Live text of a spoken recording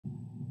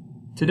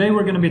Today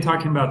we're going to be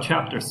talking about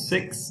Chapter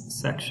 6,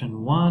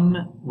 Section 1,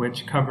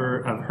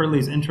 of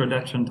Hurley's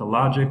Introduction to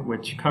Logic,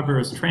 which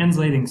covers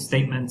translating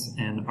statements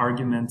and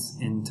arguments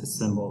into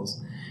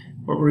symbols.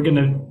 What we're going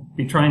to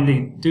be trying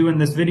to do in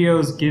this video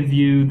is give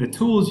you the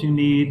tools you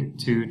need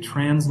to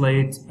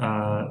translate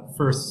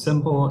first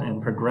simple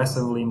and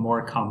progressively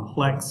more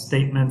complex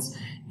statements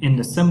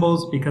into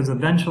symbols, because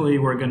eventually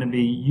we're going to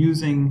be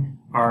using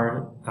the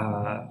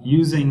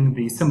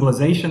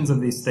symbolizations of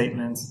these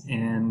statements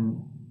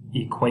in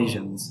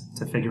equations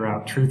to figure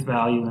out truth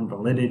value and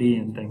validity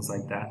and things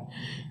like that.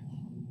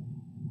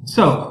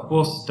 So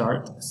we'll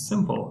start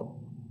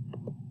simple.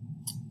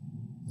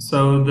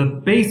 So the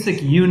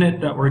basic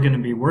unit that we're going to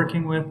be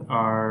working with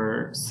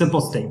are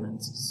simple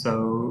statements.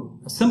 So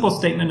a simple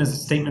statement is a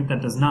statement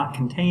that does not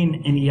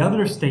contain any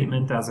other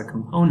statement as a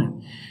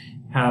component.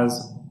 It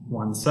has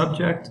one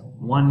subject,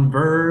 one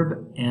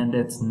verb, and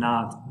it's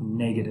not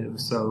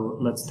negative. So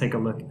let's take a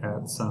look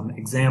at some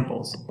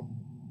examples.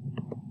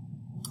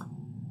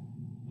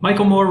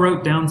 Michael Moore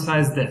wrote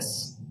downsize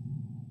this.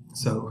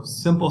 So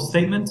simple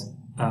statement,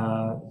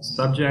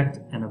 subject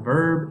and a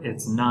verb,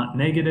 it's not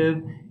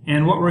negative.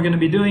 And what we're going to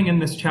be doing in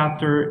this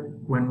chapter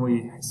when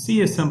we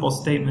see a simple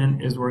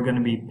statement is we're going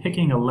to be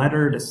picking a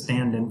letter to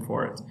stand in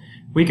for it.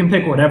 We can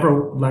pick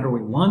whatever letter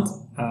we want.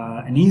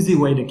 An easy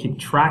way to keep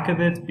track of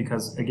it,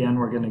 because again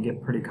we're going to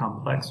get pretty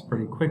complex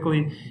pretty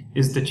quickly,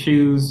 is to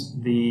choose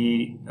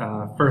the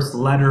first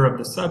letter of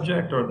the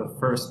subject or the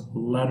first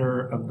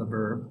letter of the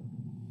verb,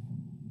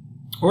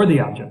 or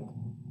the object.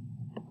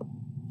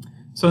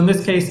 So in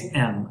this case,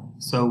 M.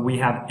 So we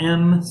have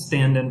M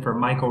stand in for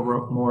Michael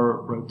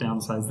Moore wrote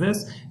downsize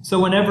this. So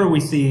whenever we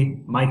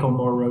see Michael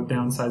Moore wrote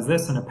downsize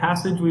this in a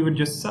passage, we would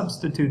just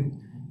substitute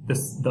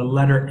the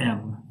letter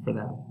M for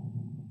that.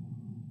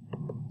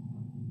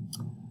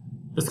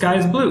 The sky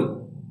is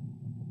blue.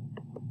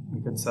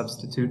 We could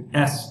substitute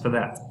S for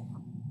that.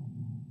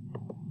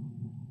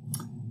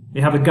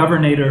 We have a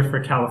governor for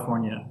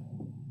California.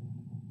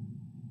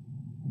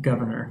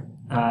 Governor.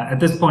 At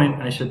this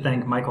point, I should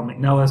thank Michael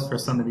McNellis for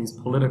some of these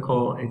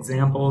political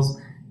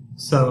examples.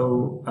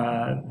 So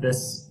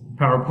this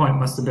PowerPoint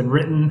must have been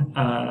written,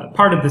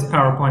 part of this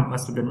PowerPoint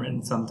must have been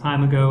written some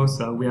time ago.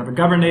 So we have a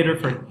governor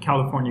for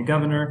California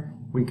governor.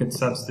 We could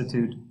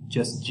substitute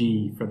just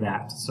G for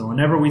that. So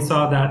whenever we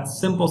saw that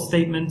simple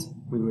statement,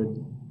 we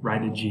would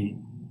write a G.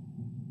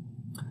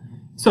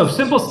 So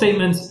simple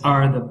statements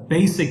are the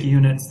basic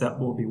units that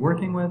we'll be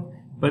working with.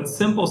 But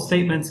simple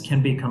statements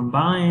can be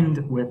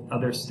combined with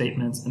other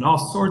statements in all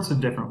sorts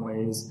of different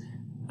ways.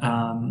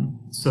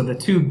 So the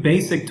two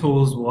basic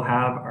tools we'll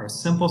have are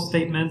simple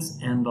statements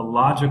and the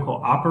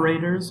logical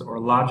operators or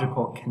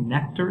logical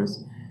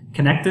connectives,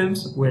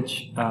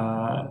 which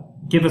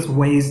give us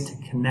ways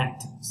to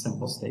connect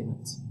simple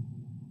statements.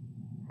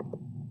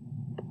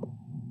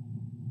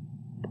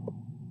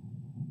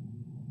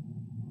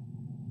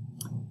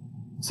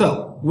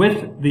 So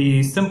with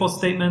the simple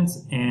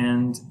statements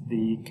and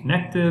the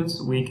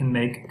connectives, we can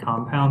make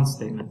compound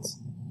statements.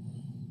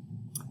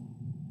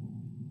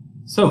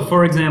 So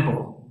for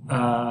example,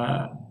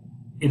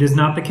 it is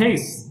not the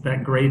case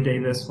that Gray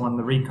Davis won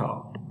the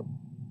recall.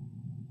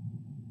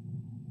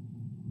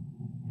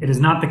 It is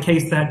not the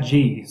case that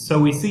G. So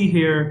we see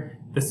here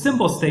the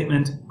simple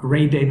statement,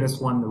 Gray Davis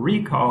won the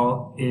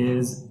recall,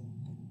 is,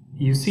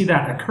 you see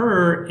that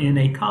occur in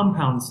a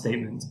compound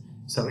statement.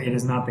 So it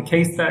is not the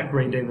case that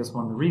Gray Davis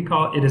won the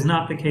recall. It is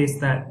not the case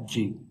that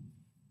G.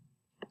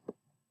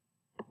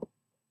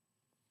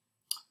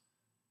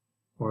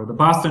 Or the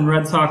Boston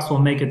Red Sox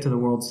will make it to the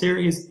World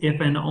Series if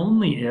and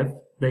only if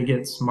they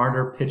get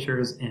smarter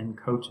pitchers and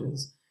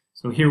coaches.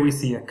 So here we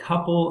see a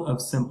couple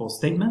of simple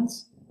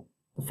statements.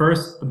 The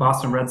first, the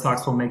Boston Red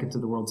Sox will make it to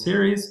the World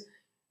Series.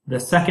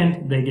 The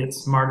second, they get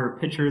smarter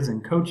pitchers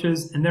and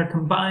coaches, and they're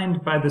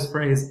combined by this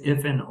phrase,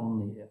 if and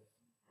only if.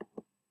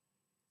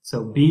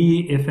 So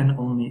B, if and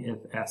only if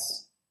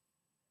S.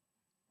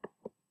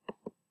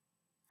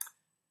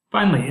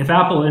 Finally, if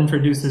Apple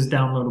introduces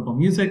downloadable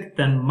music,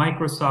 then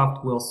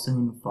Microsoft will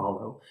soon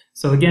follow.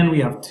 So again,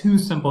 we have two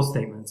simple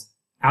statements.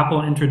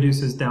 Apple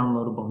introduces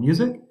downloadable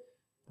music.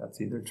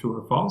 That's either true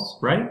or false,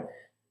 right?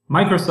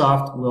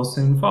 Microsoft will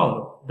soon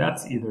follow.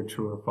 That's either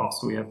true or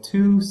false. So we have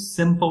two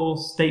simple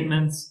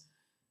statements,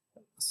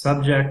 a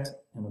subject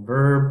and a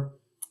verb,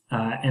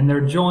 and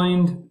they're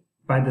joined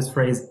by this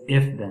phrase,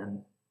 if then.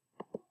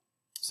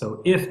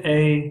 So if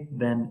A,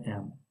 then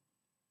M.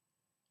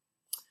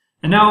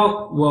 And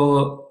now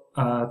we'll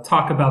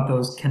talk about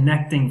those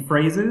connecting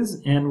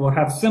phrases, and we'll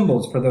have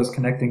symbols for those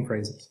connecting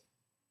phrases.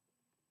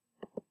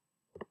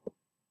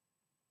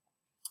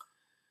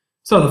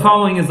 So the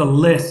following is a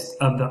list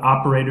of the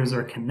operators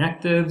or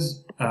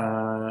connectives,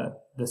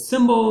 the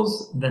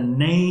symbols, the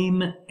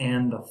name,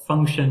 and the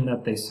function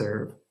that they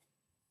serve.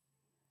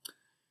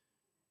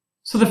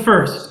 So the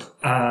first,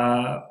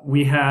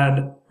 we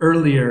had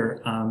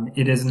earlier,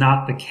 it is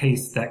not the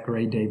case that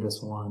Gray Davis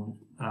won.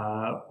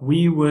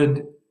 We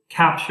would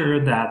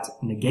capture that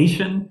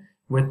negation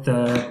with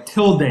the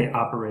tilde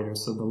operator.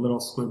 So the little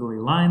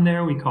squiggly line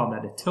there, we call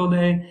that a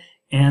tilde.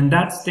 And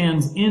that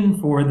stands in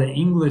for the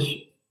English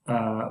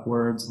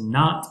words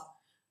not,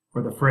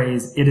 or the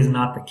phrase, it is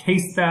not the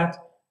case that,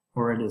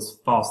 or it is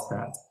false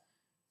that.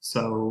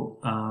 So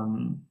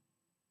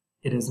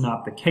it is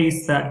not the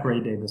case that Gray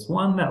Davis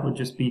won. That would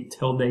just be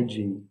tilde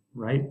G,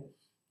 right?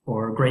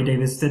 Or Gray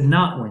Davis did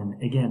not win.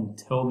 Again,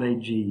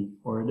 tilde G.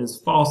 Or it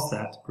is false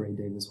that Gray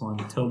Davis won.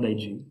 Tilde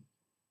G.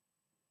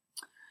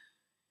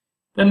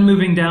 Then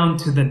moving down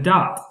to the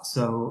dot.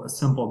 So a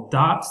simple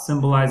dot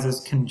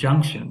symbolizes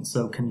conjunction.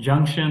 So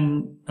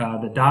conjunction,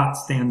 the dot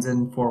stands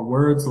in for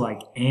words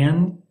like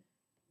and,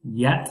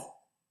 yet,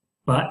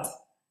 but,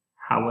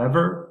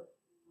 however,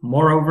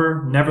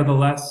 moreover,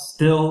 nevertheless,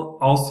 still,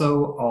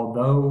 also,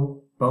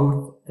 although,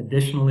 both,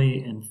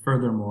 additionally, and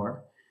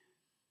furthermore.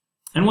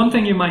 And one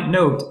thing you might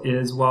note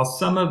is while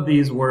some of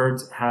these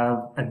words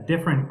have a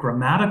different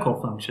grammatical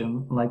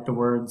function, like the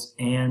words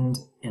and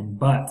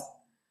but,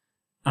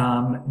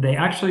 they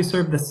actually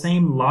serve the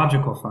same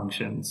logical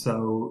function.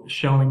 So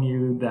showing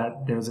you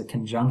that there's a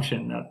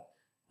conjunction that,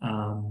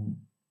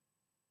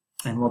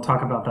 and we'll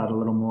talk about that a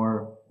little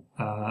more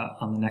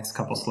on the next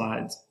couple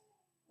slides.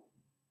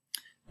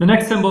 The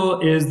next symbol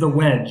is the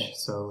wedge.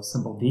 So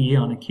symbol D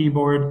on a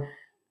keyboard.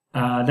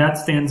 That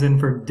stands in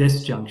for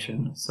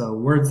disjunction. So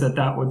words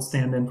that would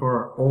stand in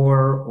for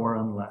are or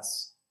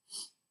unless.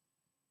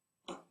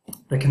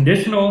 The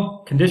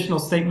conditional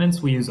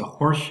statements, we use a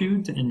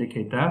horseshoe to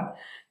indicate that.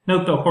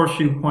 Note the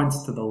horseshoe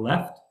points to the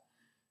left.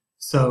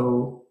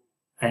 So,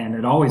 and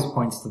it always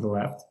points to the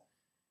left.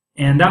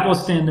 And that will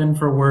stand in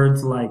for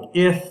words like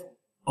if,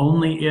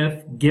 only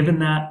if, given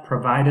that,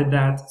 provided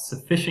that,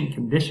 sufficient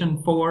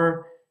condition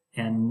for,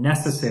 and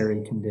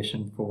necessary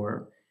condition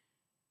for.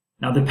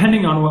 Now,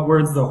 depending on what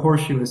words the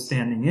horseshoe is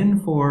standing in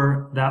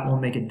for, that will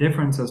make a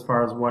difference as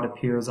far as what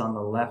appears on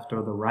the left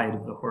or the right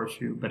of the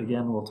horseshoe. But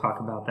again, we'll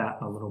talk about that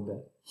in a little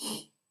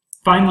bit.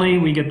 Finally,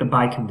 we get the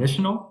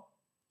biconditional.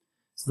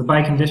 So the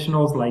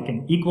biconditional is like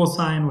an equal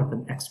sign with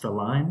an extra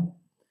line.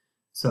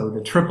 So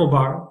the triple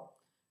bar.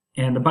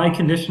 And the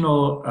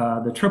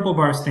biconditional, the triple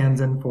bar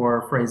stands in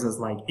for phrases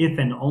like if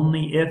and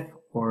only if,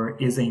 or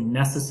is a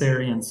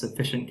necessary and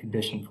sufficient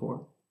condition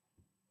for.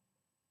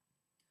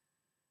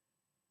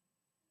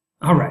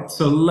 All right,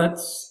 so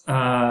let's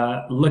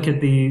look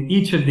at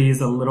each of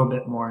these a little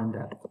bit more in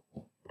depth.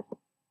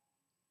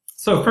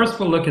 So first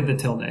we'll look at the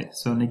tilde,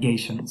 so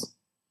negations.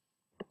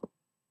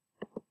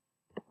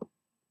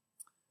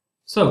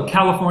 So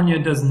California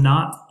does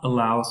not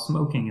allow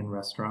smoking in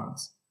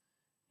restaurants.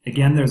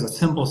 Again, there's a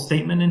simple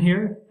statement in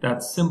here.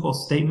 That simple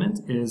statement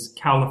is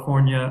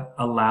California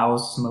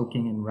allows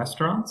smoking in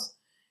restaurants.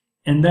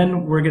 And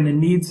then we're going to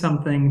need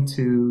something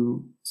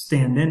to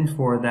stand in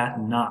for that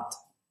not.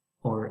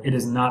 Or it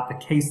is not the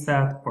case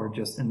that, or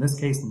just in this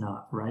case,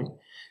 not, right?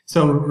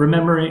 So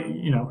remember,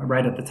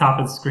 right at the top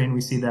of the screen, we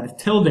see that a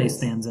tilde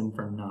stands in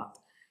for not.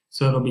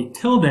 So it'll be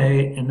tilde,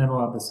 and then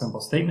we'll have the simple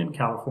statement,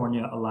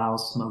 California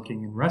allows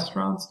smoking in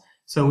restaurants.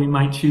 So we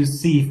might choose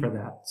C for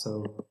that.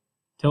 So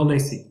tilde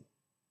C.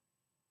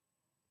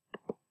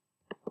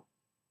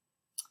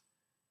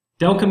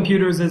 Dell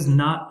Computers is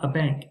not a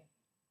bank.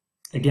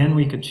 Again,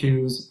 we could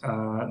choose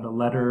the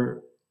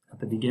letter at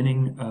the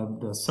beginning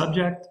of the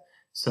subject.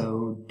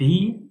 So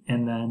D,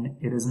 and then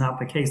it is not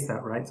the case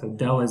that, right? So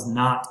Dell is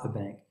not a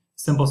bank.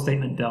 Simple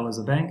statement, Dell is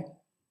a bank,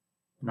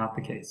 not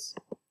the case.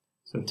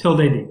 So tilde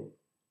D.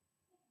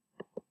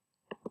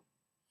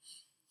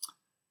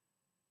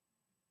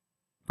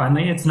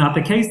 Finally, it's not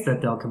the case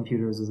that Dell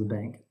Computers is a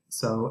bank.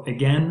 So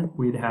again,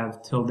 we'd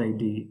have tilde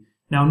D.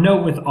 Now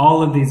note with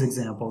all of these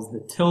examples,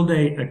 the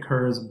tilde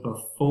occurs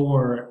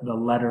before the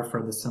letter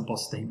for the simple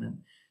statement.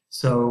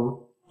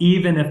 So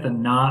even if the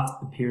not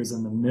appears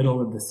in the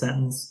middle of the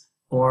sentence,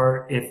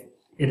 or if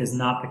it is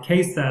not the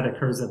case that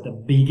occurs at the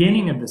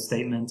beginning of the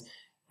statement,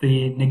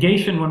 the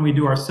negation, when we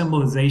do our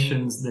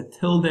symbolizations, the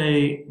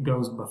tilde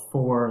goes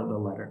before the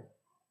letter.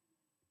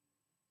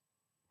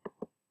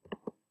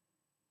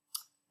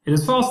 It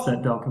is false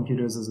that Dell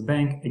Computers is a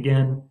bank.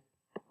 Again,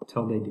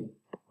 tilde D.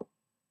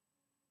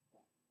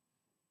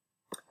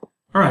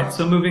 All right,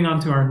 so moving on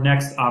to our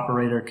next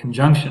operator,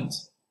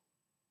 conjunctions.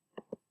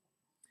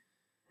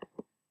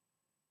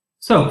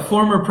 So,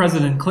 former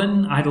President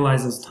Clinton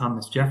idolizes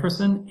Thomas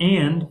Jefferson,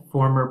 and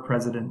former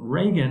President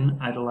Reagan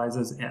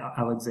idolizes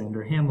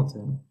Alexander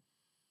Hamilton.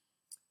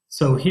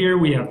 So here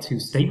we have two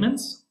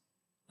statements.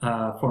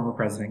 Former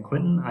President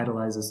Clinton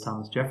idolizes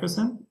Thomas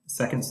Jefferson. The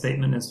second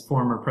statement is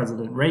former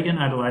President Reagan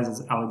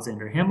idolizes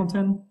Alexander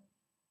Hamilton.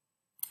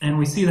 And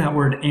we see that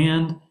word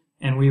and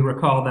we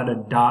recall that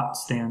a dot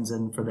stands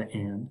in for the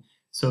and.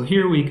 So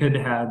here we could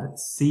have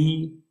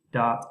C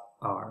dot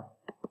R.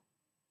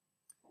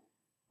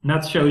 And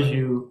that shows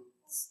you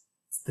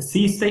the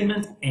C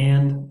statement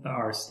and the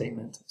R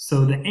statement.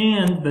 So the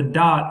and, the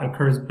dot,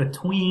 occurs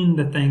between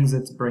the things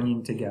it's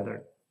bringing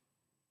together.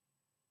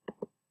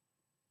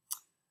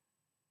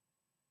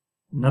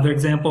 Another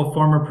example,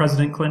 former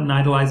President Clinton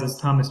idolizes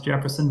Thomas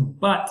Jefferson,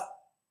 but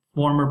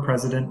former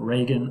President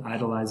Reagan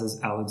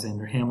idolizes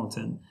Alexander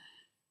Hamilton.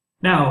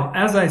 Now,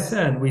 as I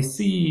said, we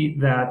see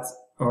that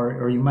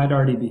or you might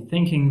already be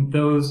thinking,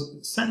 those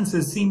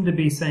sentences seem to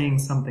be saying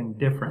something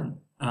different.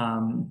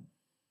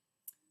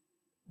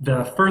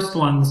 The first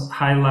one's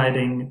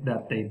highlighting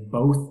that they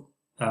both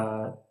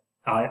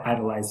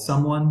idolize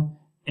someone,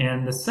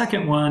 and the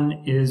second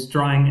one is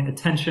drawing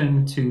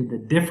attention to the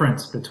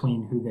difference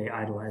between who they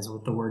idolize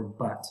with the word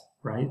but,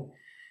 right?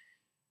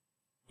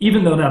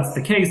 Even though that's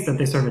the case, that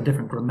they serve a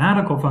different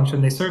grammatical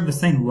function, they serve the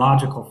same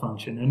logical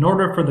function. In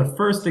order for the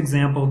first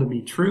example to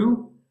be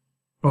true,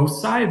 both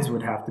sides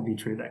would have to be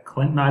true, that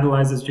Clinton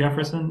idolizes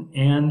Jefferson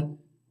and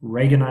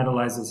Reagan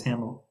idolizes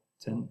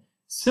Hamilton.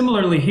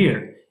 Similarly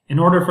here, in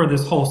order for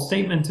this whole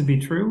statement to be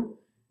true,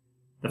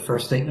 the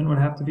first statement would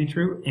have to be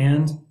true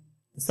and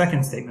the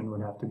second statement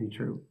would have to be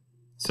true.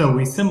 So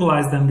we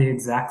symbolize them the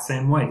exact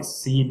same way,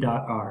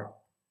 C.R.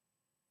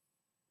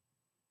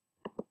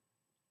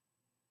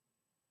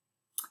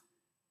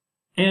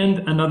 And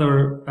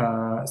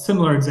another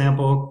similar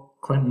example,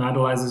 Clinton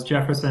idolizes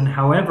Jefferson.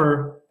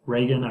 However,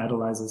 Reagan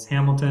idolizes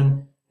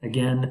Hamilton.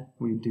 Again,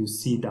 we do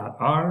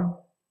C.R.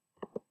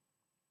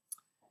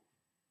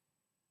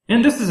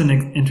 And this is an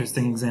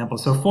interesting example.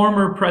 So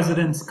former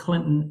presidents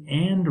Clinton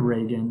and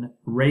Reagan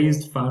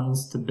raised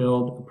funds to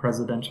build a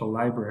presidential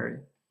library.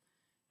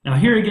 Now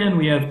here again,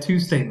 we have two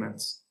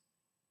statements.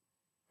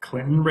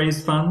 Clinton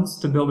raised funds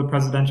to build a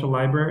presidential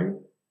library.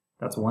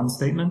 That's one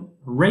statement.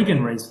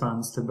 Reagan raised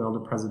funds to build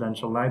a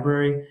presidential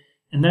library.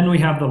 And then we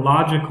have the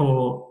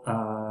logical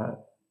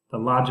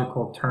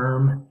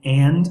term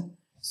and.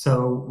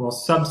 So we'll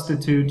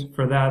substitute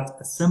for that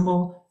a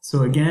symbol.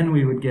 So again,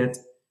 we would get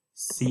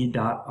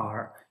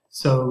C.R.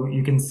 So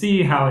you can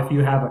see how if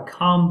you have a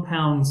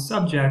compound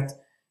subject,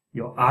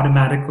 you'll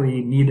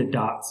automatically need a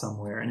dot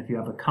somewhere. And if you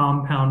have a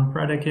compound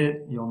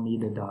predicate, you'll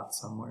need a dot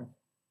somewhere.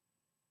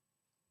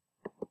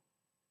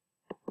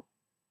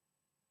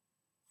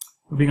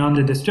 Moving on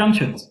to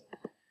disjunctions.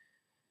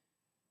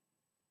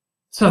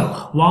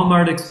 So,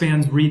 Walmart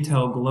expands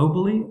retail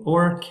globally,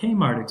 or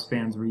Kmart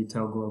expands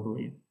retail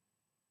globally.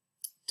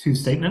 Two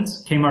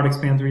statements. Kmart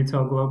expands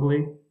retail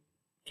globally.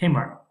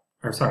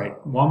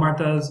 Walmart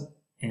does,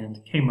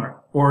 and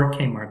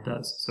Kmart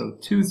does. So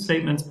two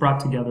statements brought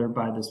together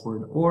by this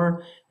word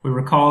or. We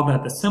recall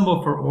that the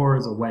symbol for or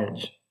is a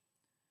wedge.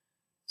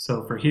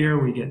 So for here,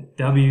 we get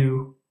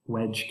W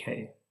wedge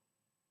K.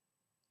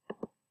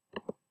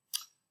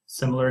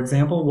 Similar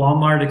example,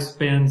 Walmart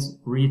expands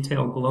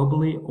retail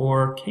globally,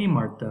 or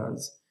Kmart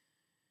does.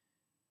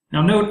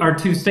 Now note our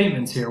two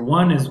statements here.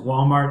 One is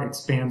Walmart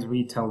expands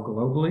retail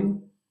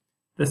globally.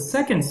 The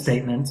second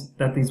statement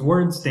that these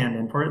words stand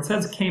in for, it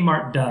says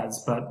Kmart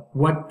does, but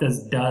what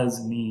does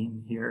does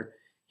mean here?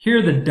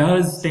 Here the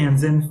does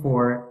stands in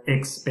for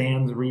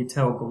expands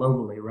retail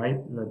globally, right?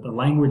 The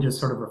language is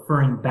sort of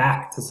referring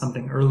back to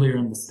something earlier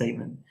in the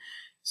statement.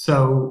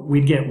 So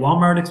we'd get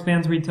Walmart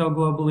expands retail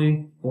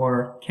globally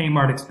or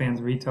Kmart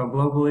expands retail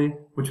globally,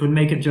 which would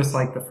make it just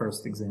like the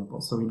first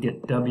example. So we'd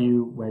get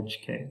W wedge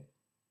K.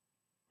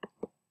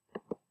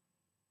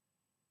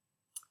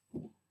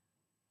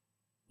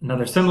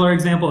 Another similar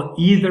example,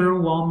 either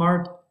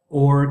Walmart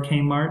or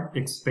Kmart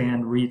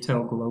expand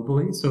retail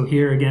globally. So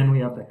here again we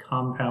have the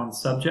compound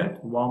subject,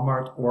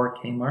 Walmart or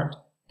Kmart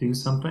do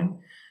something.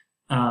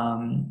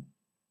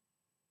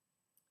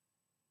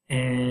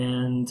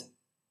 And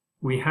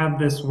we have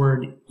this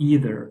word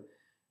either.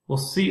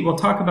 We'll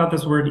talk about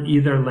this word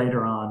either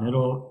later on.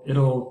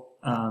 It'll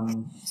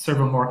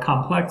serve a more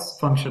complex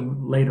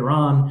function later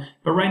on,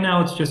 but right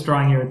now it's just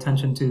drawing your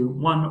attention to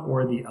one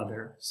or the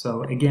other.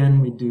 So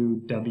again, we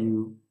do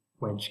W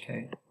wedge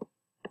K.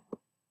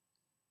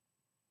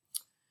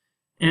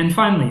 And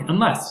finally,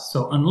 unless.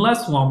 So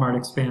unless Walmart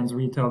expands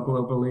retail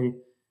globally,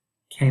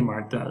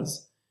 Kmart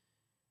does.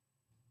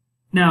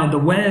 Now, the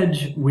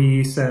wedge,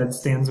 we said,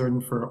 stands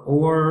in for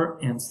or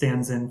and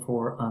stands in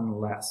for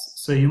unless.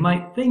 So you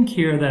might think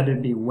here that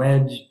it'd be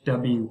wedge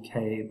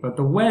WK, but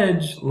the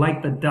wedge,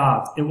 like the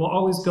dot, it will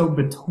always go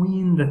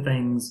between the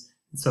things.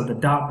 So the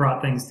dot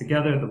brought things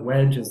together. The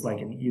wedge is like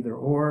an either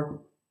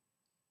or.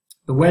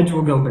 The wedge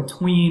will go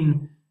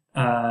between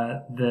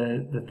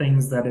the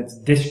things that it's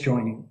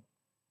disjoining.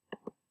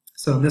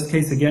 So in this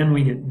case, again,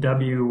 we get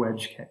W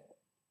wedge K.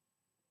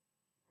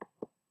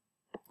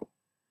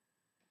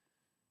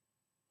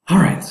 All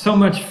right, so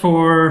much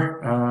for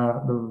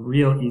the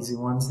real easy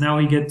ones. Now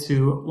we get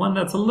to one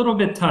that's a little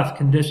bit tough,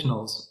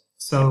 conditionals.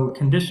 So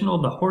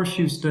conditional, the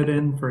horseshoe stood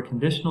in for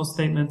conditional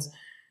statements.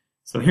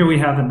 So here we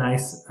have a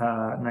nice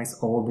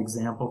old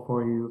example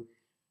for you.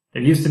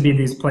 There used to be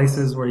these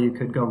places where you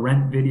could go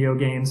rent video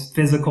games,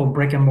 physical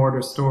brick and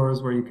mortar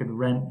stores where you could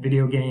rent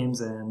video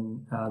games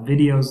and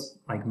videos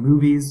like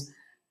movies,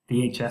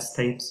 VHS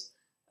tapes.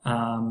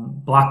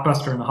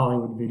 Blockbuster and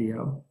Hollywood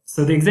Video.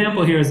 So the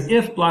example here is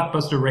if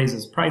Blockbuster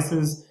raises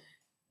prices,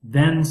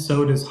 then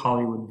so does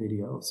Hollywood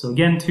Video. So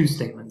again, two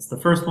statements. The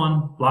first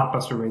one,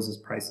 Blockbuster raises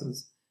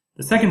prices.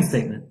 The second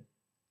statement,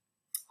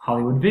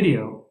 Hollywood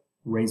Video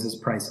raises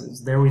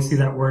prices. There we see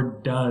that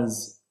word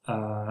does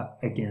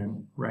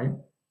again, right?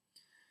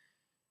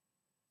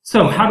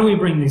 So how do we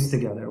bring these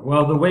together?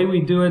 Well, the way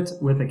we do it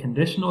with a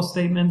conditional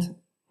statement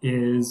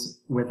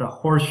is with a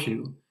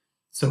horseshoe.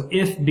 So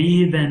if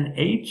B, then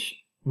H,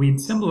 we'd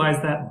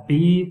symbolize that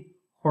B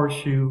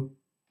horseshoe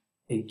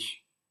H.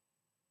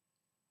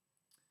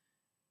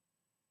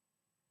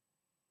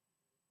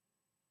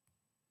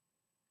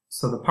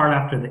 So the part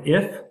after the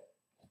if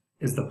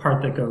is the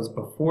part that goes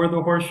before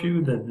the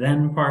horseshoe. The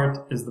then part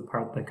is the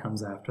part that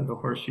comes after the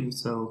horseshoe.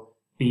 So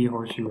B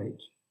horseshoe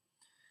H.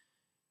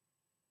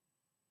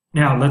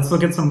 Now let's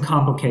look at some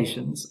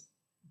complications.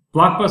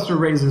 Blockbuster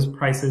raises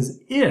prices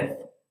if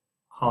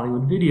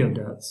Hollywood Video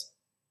does.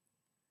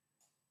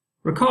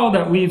 Recall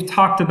that we've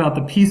talked about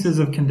the pieces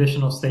of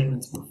conditional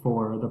statements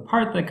before. The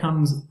part that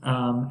comes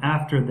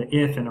after the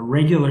if in a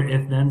regular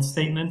if-then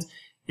statement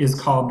is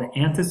called the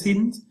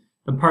antecedent.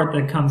 The part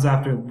that comes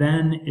after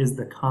then is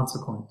the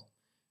consequent.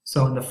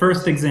 So in the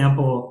first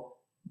example,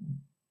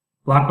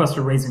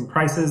 Blockbuster raising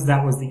prices,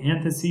 that was the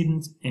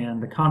antecedent,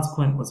 and the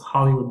consequent was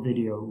Hollywood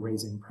Video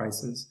raising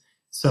prices.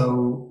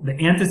 So the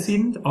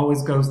antecedent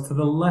always goes to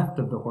the left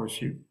of the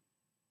horseshoe.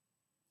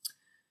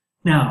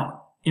 Now,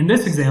 in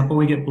this example,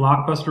 we get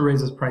Blockbuster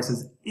raises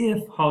prices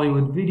if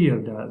Hollywood Video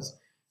does.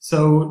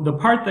 So the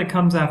part that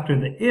comes after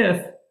the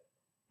if,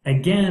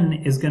 again,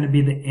 is going to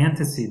be the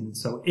antecedent.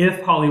 So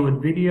if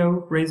Hollywood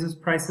Video raises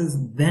prices,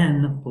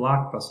 then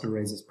Blockbuster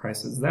raises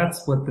prices.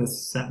 That's what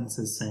this sentence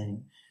is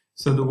saying.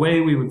 So the way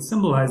we would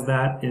symbolize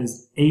that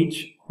is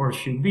H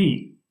horseshoe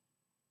B.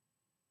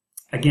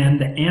 Again,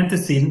 the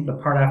antecedent, the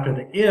part after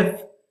the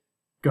if,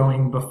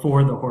 going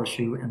before the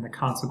horseshoe, and the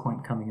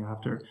consequent coming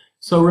after.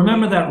 So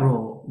remember that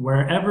rule.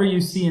 Wherever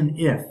you see an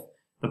if,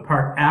 the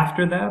part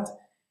after that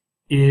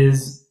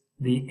is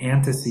the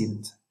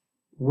antecedent,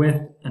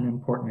 with an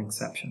important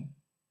exception.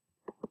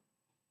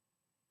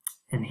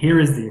 And here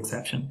is the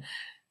exception.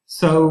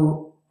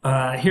 So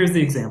here's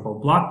the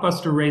example.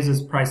 Blockbuster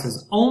raises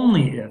prices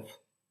only if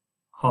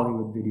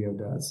Hollywood Video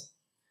does.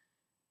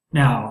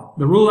 Now,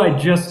 the rule I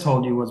just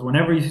told you was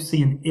whenever you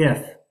see an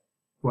if,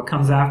 what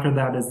comes after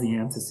that is the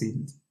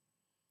antecedent.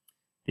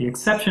 The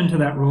exception to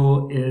that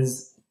rule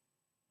is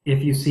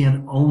if you see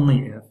an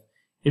only if.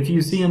 If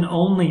you see an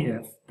only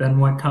if, then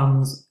what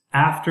comes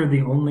after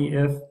the only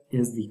if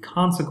is the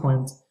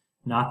consequent,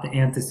 not the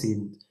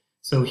antecedent.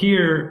 So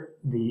here,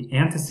 the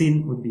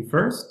antecedent would be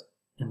first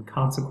and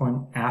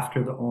consequent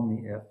after the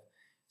only if.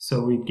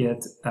 So we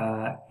get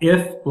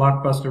if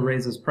Blockbuster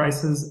raises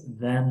prices,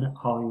 then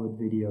Hollywood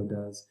Video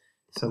does.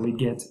 So we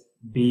get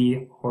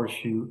B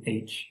horseshoe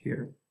H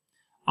here.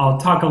 I'll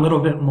talk a little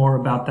bit more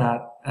about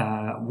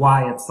that,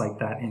 why it's like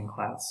that in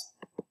class.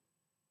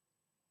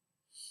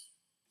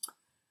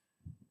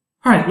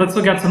 All right, let's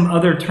look at some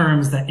other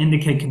terms that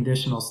indicate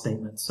conditional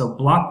statements. So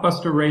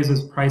Blockbuster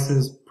raises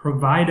prices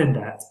provided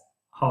that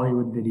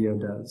Hollywood Video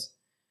does.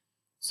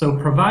 So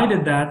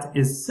provided that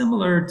is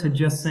similar to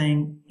just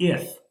saying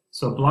if.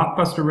 So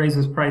Blockbuster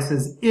raises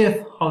prices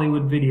if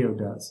Hollywood Video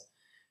does.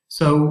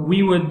 So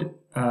we would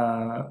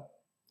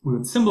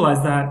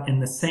symbolize that in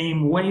the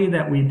same way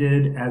that we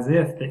did as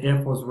if the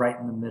if was right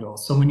in the middle.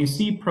 So when you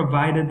see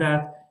provided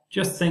that,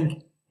 just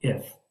think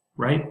if,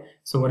 right?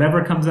 So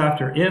whatever comes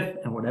after if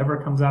and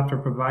whatever comes after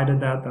provided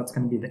that, that's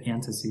going to be the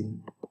antecedent.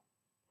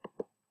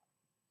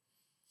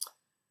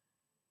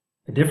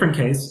 A different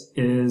case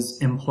is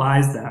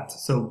implies that.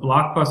 So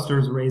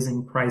Blockbuster's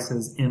raising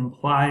prices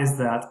implies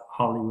that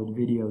Hollywood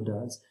Video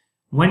does.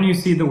 When you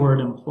see the word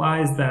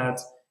implies that,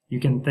 you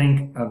can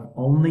think of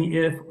only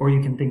if or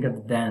you can think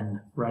of then,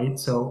 right?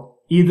 So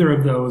either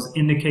of those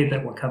indicate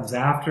that what comes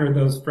after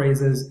those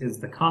phrases is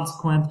the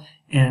consequent,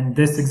 and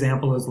this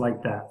example is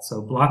like that.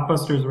 So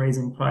Blockbuster's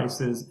raising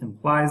prices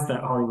implies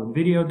that Hollywood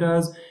Video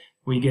does.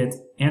 We get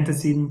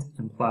antecedent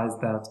implies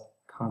that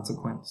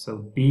consequent.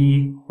 So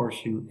B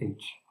horseshoe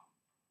H.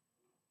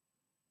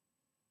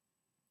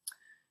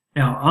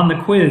 Now, on the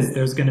quiz,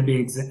 there's going to be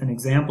an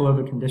example of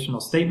a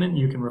conditional statement.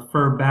 You can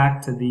refer back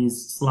to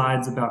these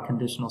slides about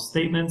conditional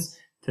statements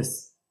to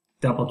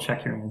double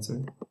check your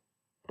answer.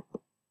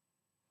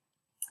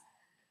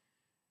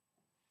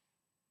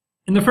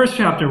 In the first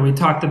chapter, we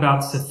talked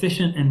about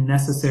sufficient and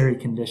necessary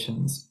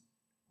conditions.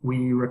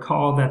 We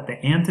recall that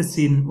the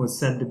antecedent was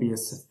said to be a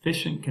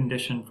sufficient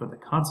condition for the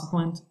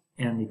consequent,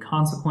 and the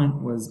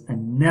consequent was a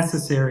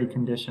necessary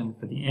condition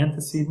for the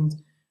antecedent.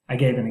 I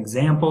gave an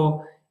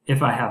example.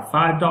 If I have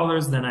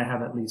 $5, then I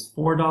have at least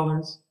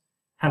 $4.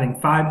 Having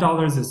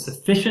 $5 is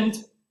sufficient,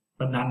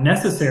 but not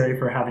necessary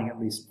for having at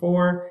least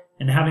 4.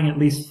 And having at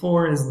least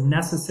 4 is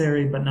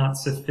necessary, but not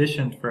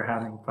sufficient for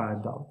having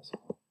 $5.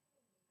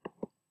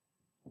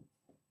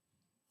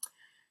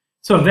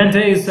 So event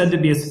A is said to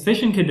be a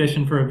sufficient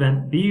condition for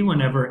event B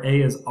whenever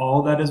A is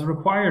all that is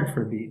required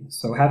for B.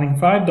 So having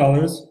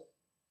 $5,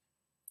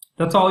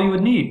 that's all you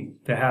would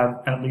need to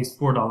have at least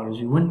 $4.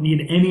 You wouldn't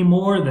need any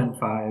more than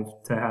 5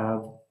 to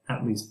have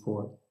at least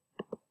 4.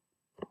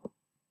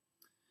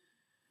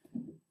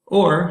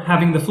 Or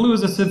having the flu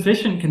is a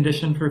sufficient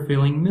condition for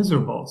feeling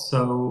miserable.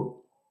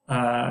 So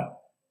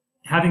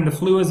having the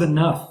flu is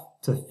enough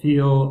to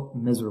feel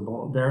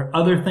miserable. There are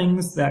other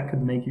things that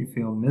could make you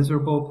feel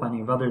miserable,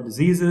 plenty of other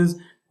diseases,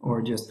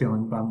 or just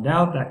feeling bummed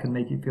out. That can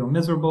make you feel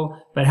miserable.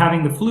 But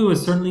having the flu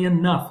is certainly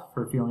enough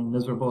for feeling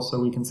miserable, so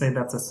we can say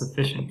that's a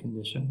sufficient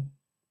condition.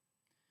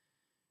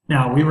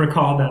 Now, we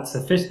recall that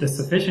the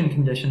sufficient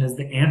condition is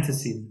the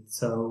antecedent.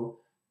 So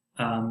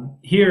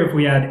here, if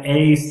we had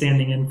A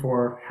standing in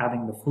for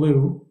having the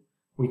flu,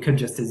 we could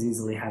just as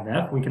easily have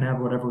F. We can have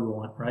whatever we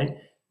want, right?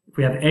 If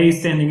we have A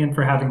standing in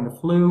for having the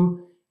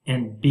flu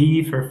and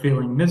B for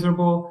feeling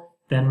miserable,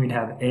 then we'd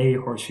have A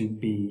horseshoe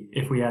B.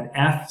 If we had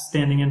F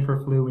standing in for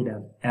flu, we'd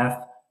have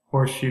F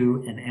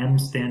horseshoe and M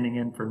standing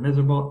in for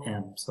miserable,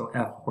 M. So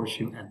F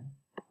horseshoe M.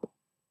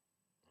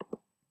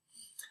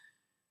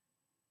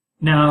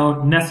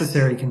 Now,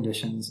 necessary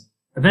conditions.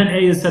 Event A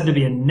is said to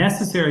be a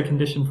necessary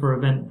condition for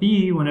event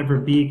B whenever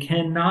B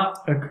cannot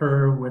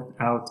occur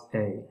without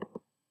A.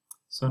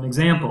 So an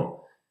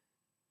example,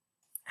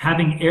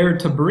 having air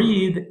to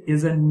breathe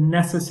is a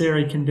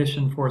necessary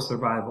condition for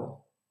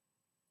survival.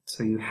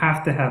 So you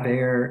have to have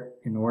air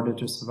in order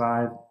to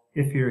survive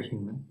if you're a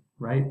human,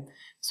 right?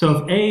 So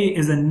if A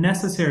is a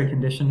necessary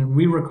condition, and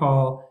we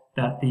recall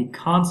that the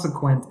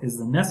consequent is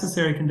the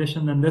necessary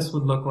condition, then this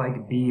would look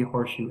like B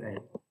horseshoe A.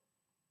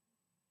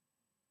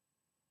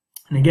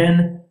 And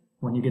again,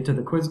 when you get to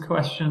the quiz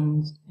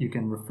questions, you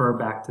can refer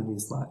back to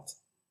these slides.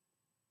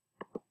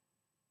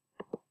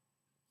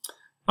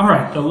 All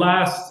right, the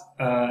last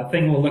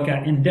thing we'll look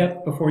at in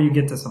depth before you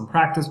get to some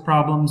practice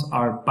problems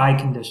are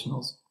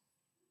biconditionals.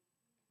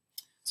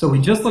 So we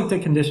just looked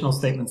at conditional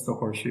statements, the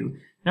horseshoe.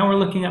 Now we're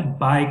looking at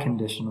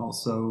biconditionals,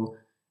 so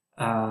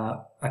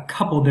a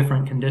couple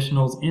different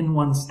conditionals in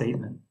one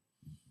statement.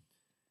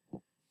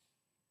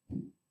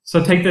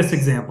 So take this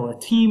example. A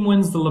team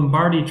wins the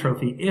Lombardi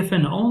Trophy if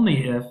and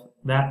only if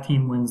that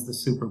team wins the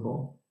Super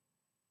Bowl.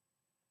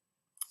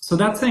 So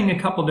that's saying a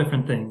couple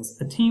different things.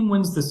 A team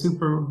wins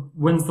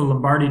the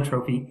Lombardi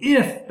Trophy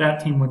if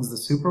that team wins the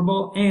Super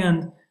Bowl,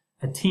 and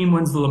a team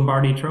wins the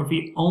Lombardi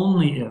Trophy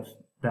only if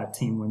that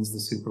team wins the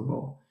Super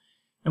Bowl.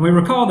 And we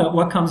recall that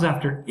what comes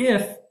after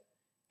if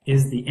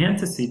is the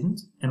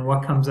antecedent, and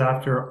what comes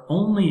after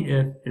only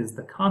if is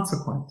the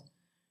consequent.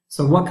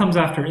 So what comes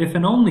after if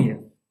and only if?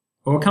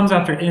 Well, what comes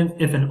after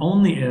if and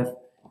only if,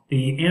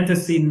 the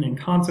antecedent and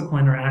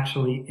consequent are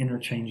actually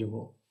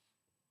interchangeable.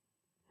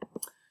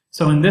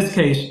 So in this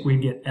case, we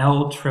get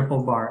L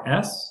triple bar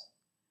S.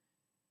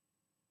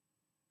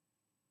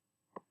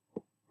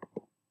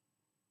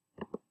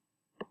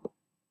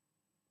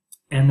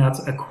 And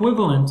that's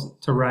equivalent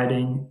to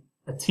writing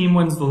a team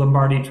wins the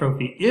Lombardi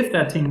Trophy if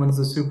that team wins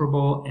the Super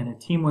Bowl, and a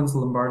team wins the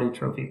Lombardi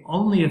Trophy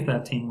only if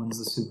that team wins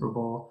the Super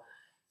Bowl.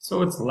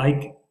 So it's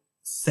like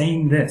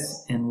saying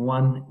this in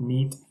one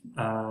neat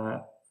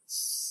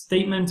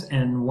statement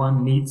and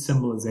one neat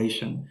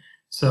symbolization.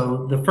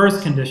 So the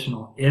first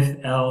conditional, if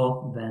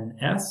L, then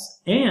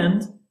S,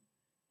 and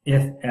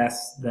if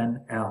S,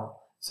 then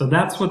L. So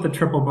that's what the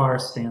triple bar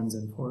stands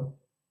in for.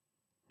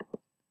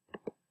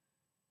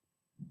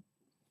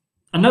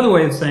 Another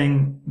way of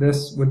saying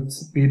this would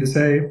be to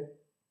say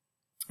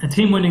a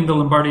team winning the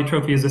Lombardi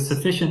Trophy is a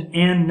sufficient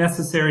and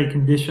necessary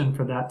condition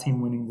for that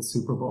team winning the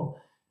Super Bowl.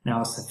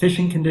 Now, a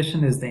sufficient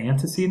condition is the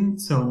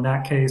antecedent, so in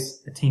that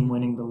case, a team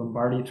winning the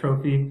Lombardi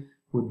Trophy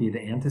would be the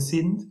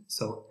antecedent,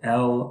 so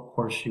L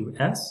horseshoe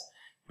S.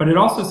 But it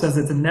also says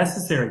it's a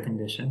necessary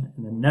condition,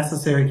 and the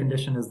necessary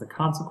condition is the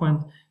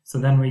consequent, so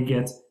then we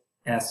get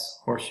S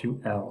horseshoe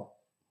L.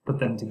 Put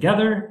them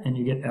together, and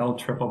you get L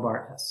triple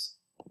bar S.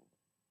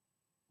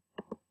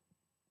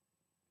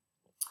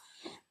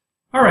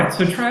 All right,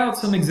 so try out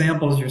some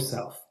examples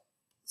yourself.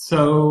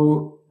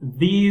 So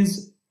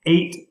these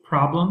 8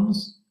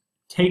 problems,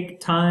 take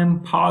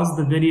time, pause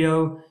the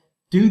video,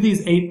 do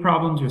these 8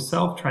 problems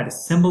yourself, try to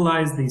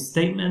symbolize these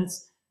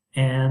statements,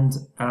 and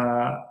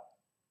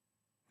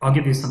I'll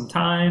give you some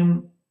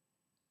time.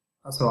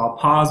 So I'll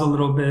pause a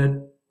little bit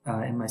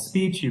in my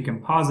speech. You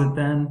can pause it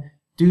then.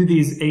 Do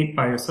these 8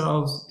 by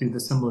yourselves, do the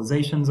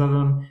symbolizations of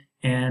them,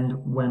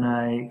 and when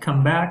I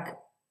come back,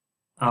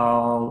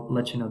 I'll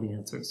let you know the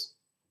answers.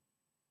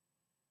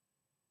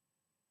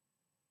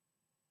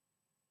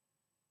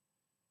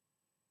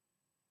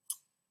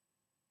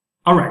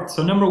 All right,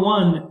 so number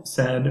 1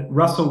 said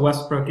Russell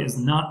Westbrook is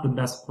not the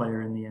best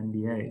player in the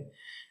NBA.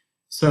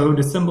 So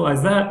to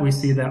symbolize that, we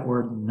see that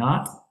word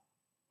not,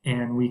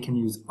 and we can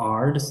use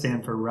R to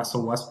stand for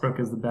Russell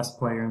Westbrook is the best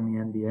player in the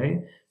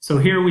NBA. So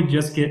here we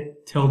just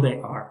get tilde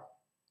R.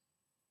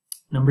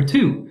 Number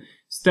 2,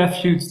 Steph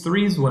shoots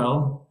threes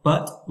well,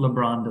 but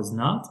LeBron does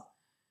not.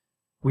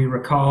 We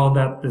recall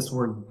that this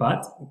word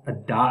but, a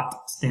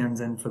dot stands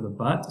in for the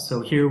but.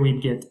 So here we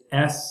get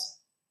S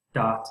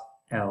dot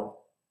L.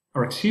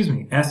 Or excuse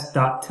me, S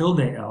dot tilde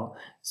L.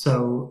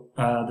 So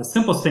the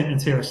simple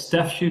statements here are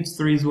Steph shoots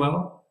threes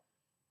well,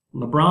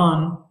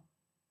 LeBron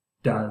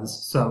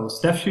does. So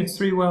Steph shoots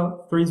threes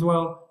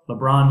well,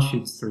 LeBron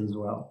shoots threes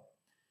well.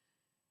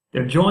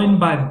 They're joined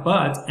by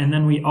but, and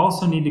then we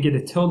also need to get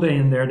a tilde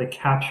in there to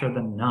capture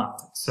the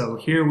not. So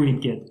here we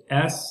get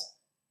S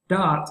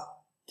dot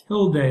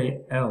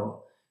tilde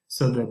L.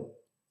 So the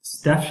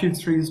Steph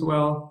shoots threes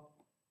well,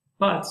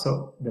 but,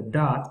 so the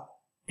dot,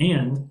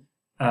 and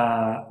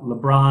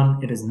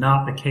LeBron, it is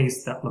not the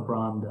case that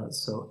LeBron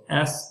does. So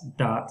S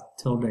dot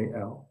tilde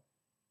L.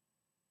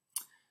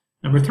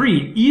 Number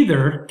 3,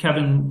 either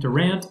Kevin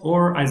Durant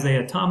or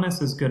Isaiah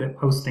Thomas is good at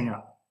posting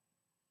up.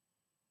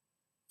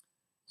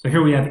 So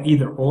here we have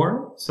either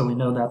or, so we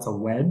know that's a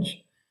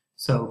wedge.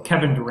 So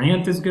Kevin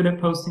Durant is good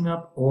at posting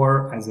up,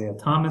 or Isaiah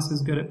Thomas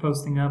is good at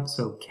posting up,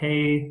 so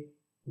K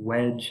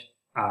wedge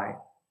I.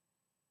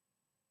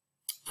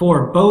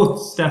 4,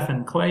 both Steph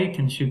and Clay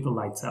can shoot the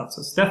lights out.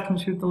 So Steph can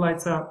shoot the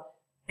lights out,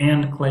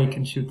 and Clay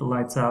can shoot the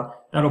lights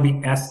out. That'll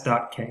be S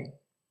dot K.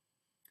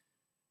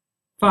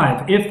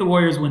 5, if the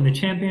Warriors win the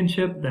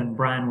championship, then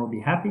Brian will be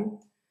happy.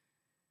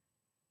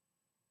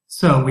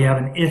 So we have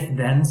an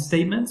if-then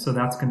statement, so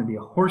that's going to be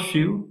a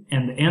horseshoe.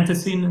 And the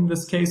antecedent in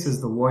this case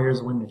is the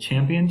Warriors win the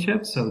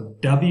championship. So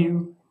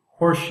W,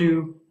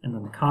 horseshoe, and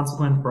then the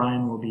consequent,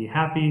 Brian will be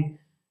happy,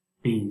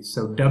 B.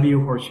 So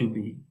W, horseshoe,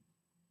 B.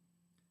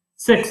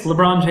 6,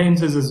 LeBron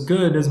James is as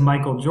good as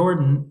Michael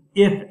Jordan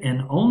if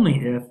and only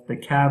if the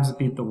Cavs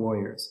beat the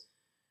Warriors.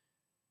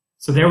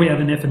 So there we have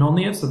an if and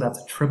only if, so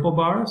that's a triple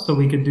bar. So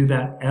we could do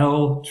that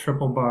L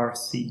triple bar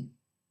C.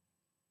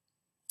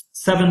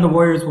 7, the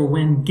Warriors will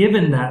win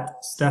given that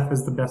Steph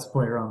is the best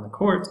player on the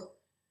court.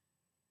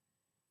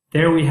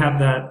 There we have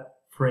that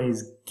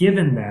phrase,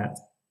 given that.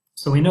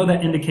 So we know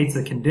that indicates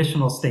a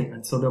conditional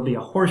statement, so there'll be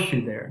a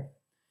horseshoe there.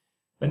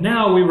 But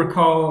now we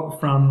recall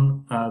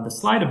from the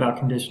slide about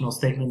conditional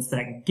statements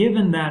that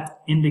given that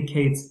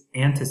indicates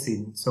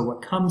antecedent. So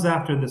what comes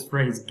after this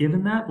phrase,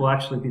 given that, will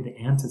actually be the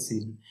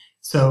antecedent.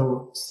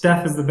 So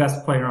Steph is the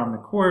best player on the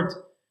court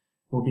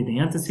will be the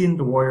antecedent.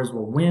 The Warriors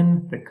will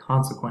win the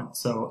consequent.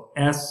 So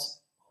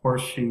S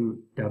horseshoe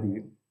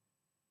W.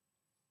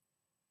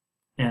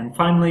 And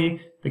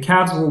finally, the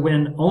Cavs will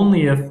win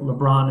only if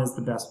LeBron is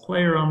the best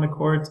player on the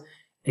court.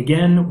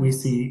 Again, we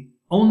see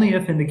only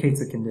if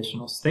indicates a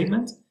conditional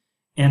statement.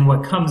 And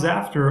what comes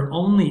after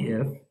only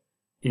if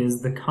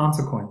is the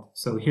consequent.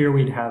 So here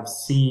we'd have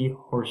C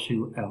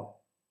horseshoe L.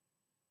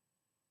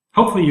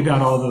 Hopefully you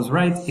got all of those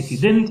right. If you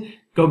didn't,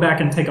 go back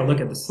and take a look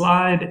at the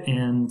slide,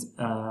 and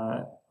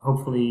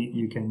hopefully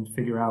you can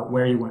figure out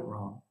where you went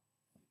wrong.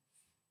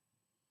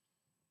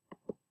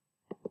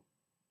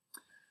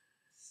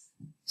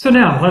 So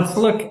now let's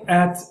look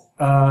at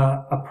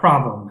a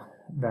problem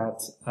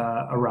that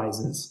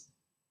arises.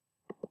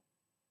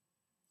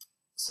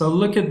 So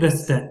look at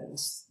this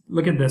sentence.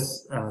 Look at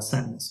this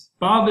sentence.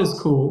 Bob is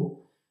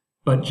cool,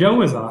 but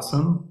Joe is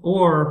awesome,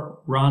 or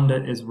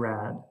Rhonda is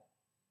rad.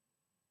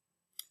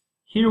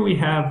 Here we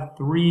have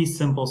 3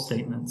 simple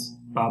statements.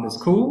 Bob is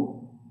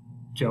cool,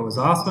 Joe is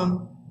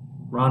awesome,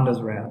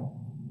 Rhonda's rad.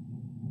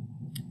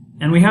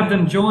 And we have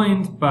them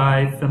joined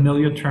by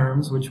familiar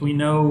terms, which we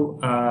know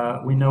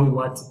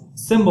what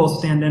symbols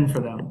stand in for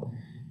them.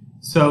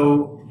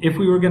 So if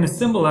we were going to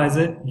symbolize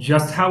it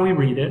just how we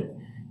read it,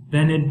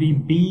 then it'd be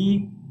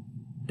B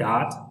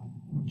dot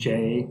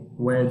J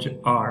wedge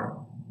R.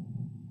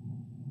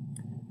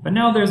 But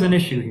now there's an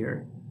issue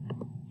here.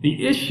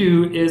 The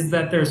issue is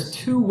that there's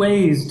 2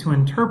 ways to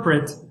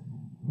interpret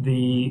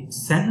the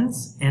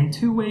sentence and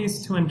 2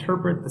 ways to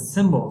interpret the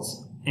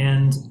symbols.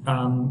 And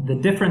the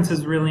difference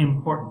is really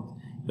important.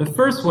 The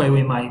first way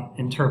we might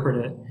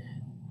interpret it,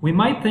 we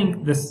might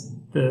think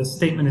the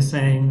statement is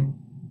saying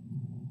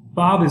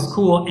Bob is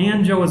cool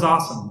and Joe is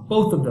awesome,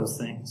 both of those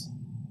things.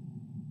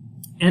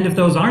 And if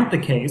those aren't the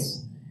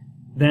case,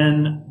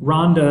 then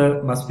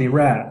Rhonda must be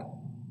rad.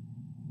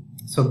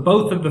 So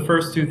both of the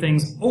first 2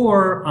 things,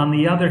 or on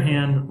the other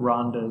hand,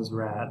 Rhonda is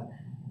rad.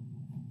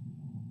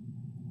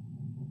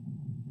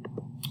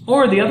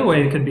 Or the other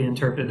way it could be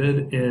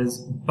interpreted is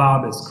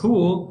Bob is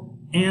cool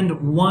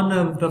and one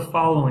of the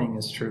following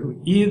is true.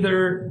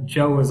 Either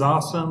Joe is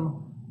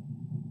awesome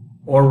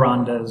or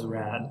Rhonda is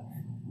rad.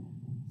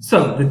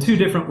 So the 2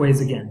 different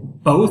ways again.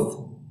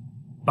 Both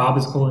Bob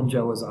is cool and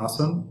Joe is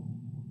awesome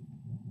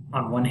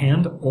on one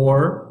hand,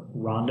 or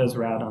Rhonda is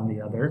rad on the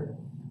other.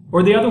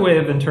 Or the other way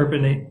of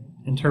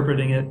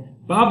interpreting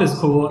it, Bob is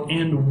cool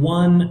and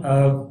one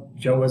of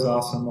Joe is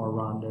awesome or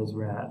Rhonda is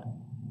rad.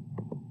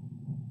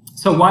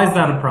 So why is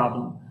that a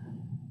problem?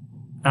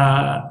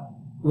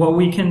 Well,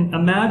 we can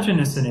imagine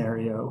a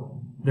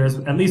scenario. There's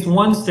at least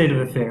one state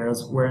of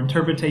affairs where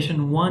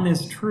interpretation 1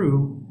 is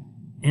true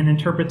and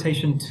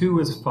interpretation 2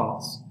 is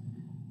false.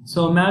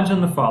 So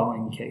imagine the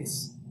following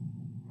case.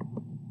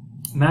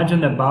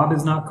 Imagine that Bob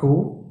is not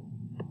cool,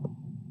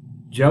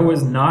 Joe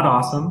is not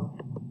awesome,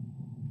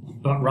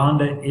 but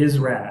Rhonda is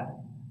rad.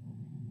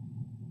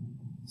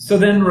 So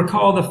then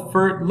recall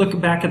look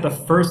back at the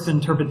first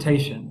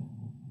interpretation.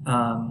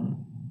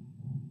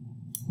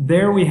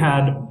 There we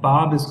had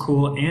Bob is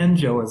cool and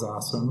Joe is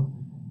awesome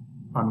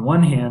on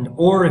one hand,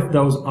 or if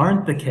those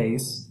aren't the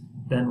case,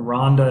 then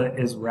Rhonda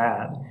is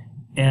rad.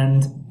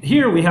 And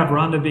here we have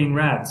Rhonda being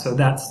rad, so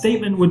that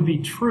statement would be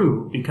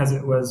true because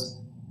it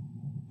was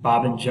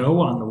Bob and Joe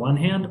on the one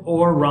hand,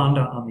 or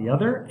Rhonda on the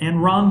other, and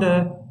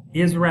Rhonda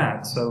is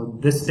rad, so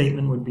this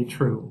statement would be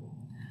true.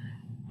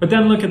 But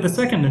then look at the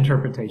second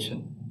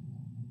interpretation.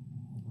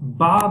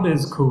 Bob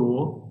is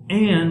cool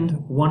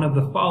and one of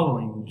the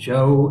following,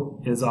 Joe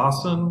is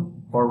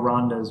awesome or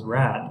Rhonda is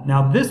rad.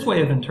 Now this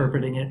way of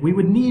interpreting it, we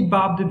would need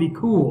Bob to be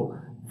cool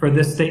for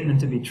this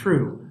statement to be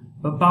true.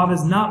 But Bob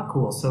is not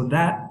cool, so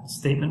that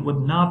statement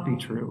would not be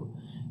true.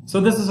 So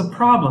this is a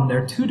problem.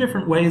 There are two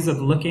different ways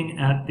of looking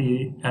at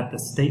the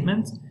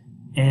statement,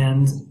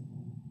 and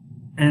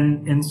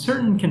in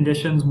certain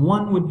conditions,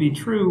 one would be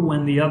true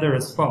when the other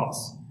is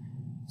false.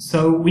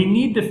 So we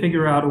need to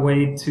figure out a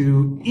way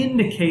to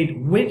indicate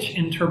which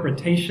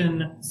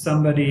interpretation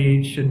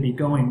somebody should be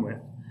going with.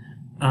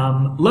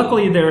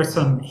 Luckily, there are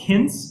some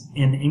hints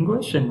in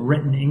English and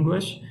written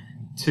English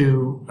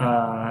to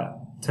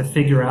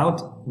figure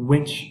out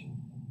which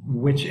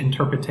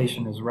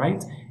interpretation is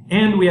right.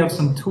 And we have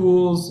some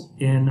tools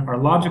in our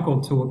logical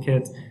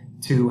toolkit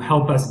to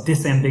help us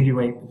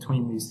disambiguate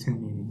between these two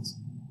meanings.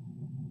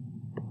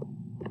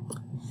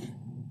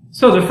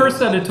 So the first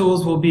set of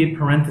tools will be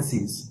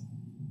parentheses.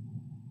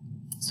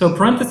 So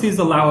parentheses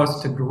allow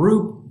us to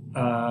group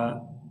a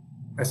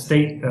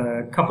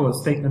couple of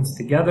statements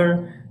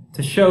together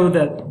to show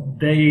that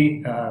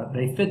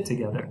they fit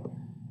together.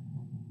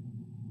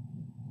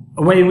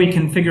 A way we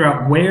can figure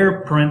out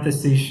where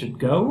parentheses should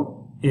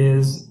go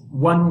is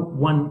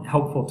one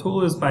helpful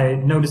tool is by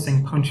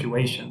noticing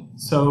punctuation.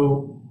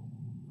 So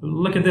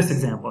look at this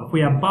example. If we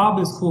have Bob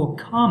is cool,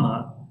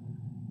 comma,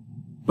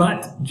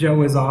 but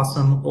Joe is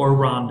awesome or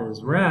Rhonda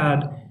is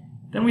rad,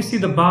 then we see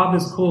the Bob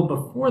is cool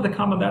before the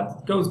comma,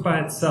 that goes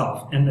by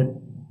itself. And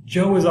the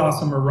Joe is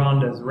awesome or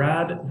Rhonda is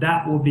rad,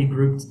 that will be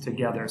grouped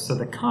together. So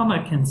the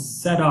comma can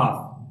set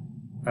off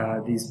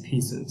these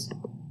pieces.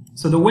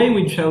 So the way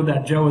we'd show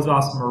that Joe is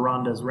awesome or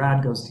Rhonda is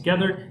rad goes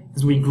together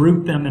is we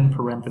group them in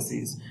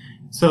parentheses.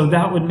 So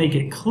that would make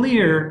it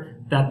clear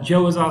that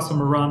Joe is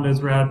awesome or Rhonda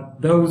is rad,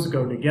 those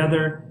go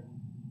together,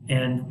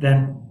 and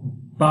then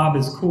Bob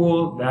is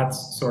cool,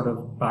 that's sort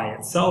of by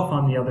itself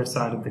on the other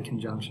side of the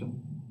conjunction.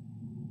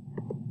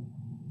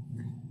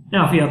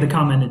 Now, if you have the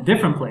comma in a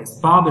different place,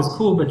 Bob is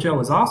cool but Joe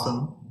is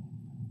awesome,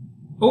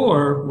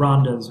 or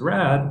Rhonda is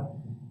rad,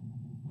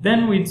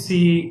 then we'd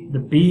see the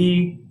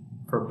B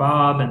for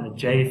Bob and the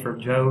J for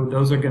Joe,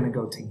 those are going to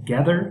go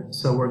together.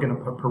 So we're going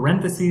to put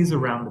parentheses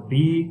around the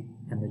B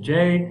and the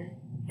J,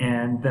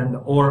 and then the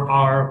or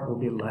R will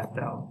be left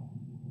out.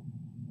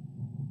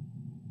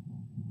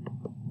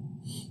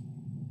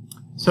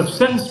 So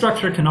sentence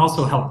structure can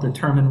also help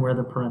determine where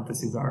the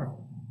parentheses are.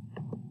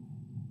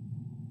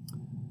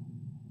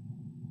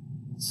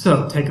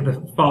 So take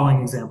the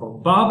following example.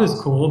 Bob is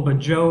cool, but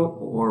Joe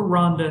or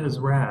Rhonda is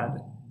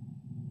rad.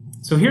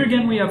 So here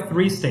again we have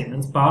three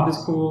statements. Bob is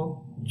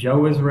cool,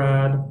 Joe is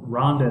rad,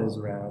 Rhonda is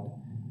rad.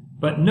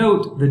 But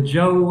note the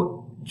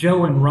Joe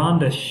and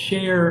Rhonda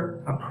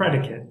share a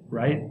predicate,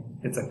 right?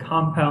 It's a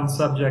compound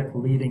subject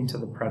leading to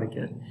the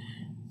predicate.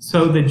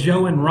 So the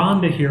Joe and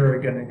Rhonda here are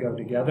going to go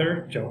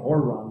together, Joe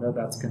or Rhonda,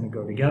 that's going to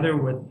go together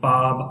with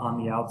Bob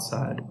on the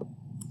outside.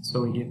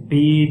 So we get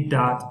B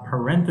dot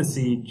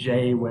parenthesis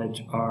J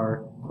wedge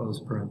R close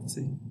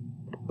parenthesis.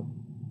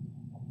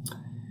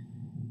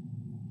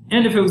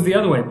 And if it was the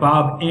other way,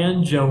 Bob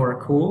and Joe are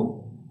cool,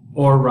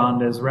 or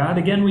Rhonda is rad,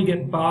 again we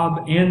get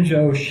Bob and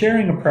Joe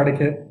sharing a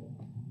predicate.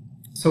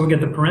 So we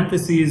get the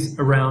parentheses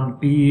around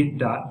B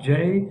dot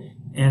J,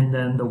 and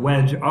then the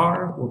wedge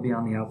R will be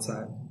on the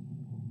outside.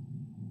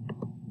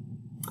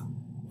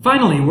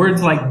 Finally,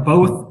 words like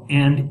both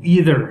and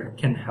either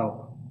can help.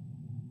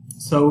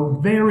 So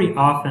very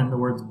often the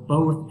words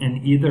both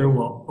and either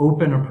will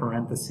open a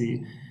parenthesis.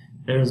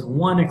 There's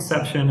one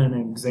exception and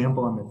an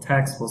example in the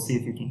text. We'll see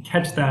if you can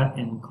catch that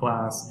in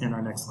class, in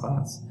our next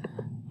class.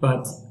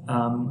 But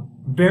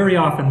very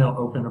often they'll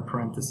open a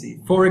parenthesis.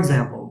 For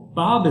example,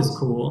 Bob is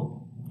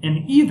cool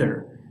and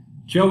either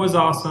Joe is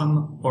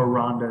awesome or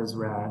Rhonda is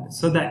rad.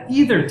 So that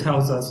either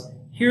tells us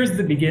here's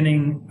the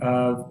beginning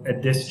of a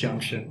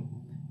disjunction.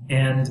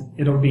 And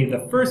it'll be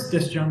the first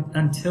disjunct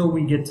until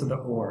we get to the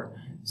or.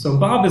 So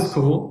Bob is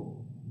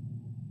cool,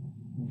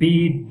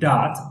 B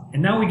dot,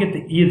 and now we get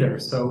the either.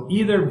 So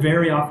either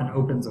very often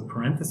opens a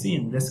parenthesis,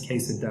 in this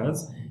case it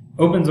does,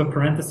 opens a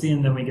parenthesis,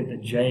 and then we get the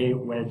J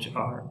wedge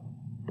R.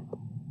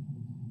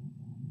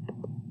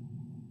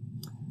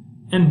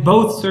 And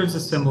both serves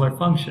a similar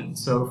function.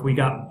 So if we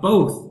got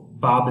both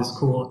Bob is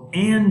cool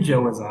and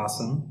Joe is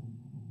awesome,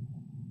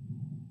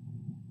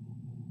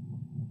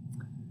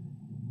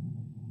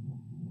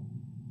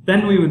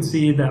 then we would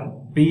see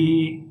that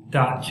B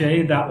dot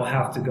J, that will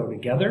have to go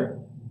together,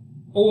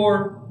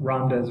 or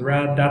Rhonda is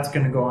rad, that's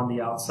going to go on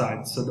the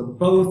outside. So the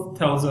both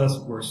tells us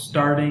we're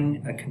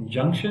starting a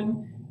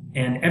conjunction,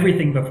 and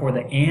everything before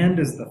the and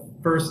is the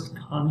first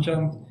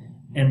conjunct,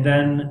 and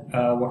then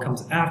what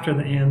comes after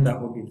the and,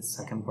 that will be the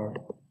second part.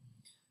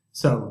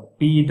 So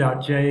B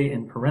dot J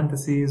in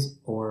parentheses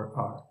or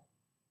R.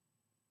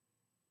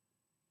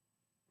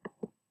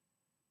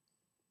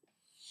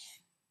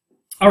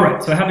 All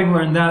right, so having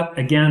learned that,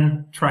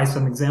 again, try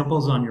some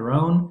examples on your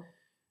own.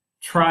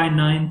 Try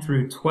 9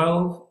 through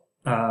 12.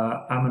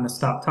 I'm going to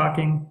stop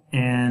talking,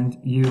 and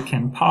you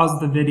can pause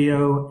the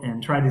video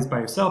and try these by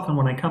yourself, and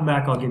when I come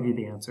back, I'll give you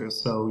the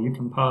answers. So you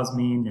can pause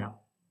me now.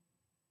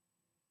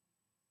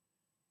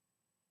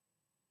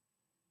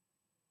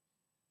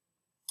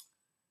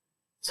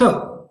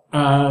 So,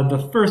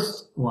 the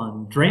first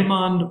one,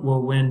 Draymond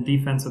will win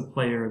Defensive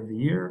Player of the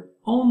Year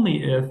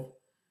only if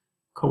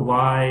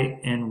Kawhi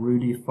and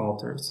Rudy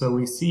falter. So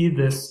we see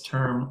this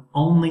term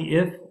only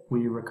if.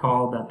 We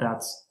recall that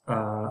that's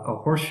a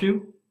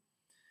horseshoe.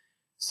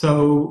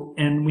 So,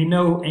 and we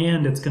know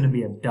and it's going to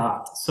be a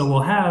dot. So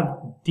we'll have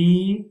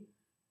D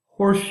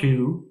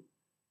horseshoe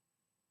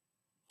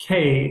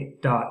K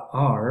dot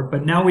R,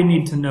 but now we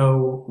need to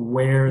know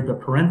where the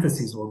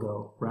parentheses will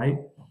go, right?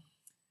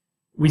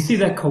 We see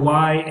that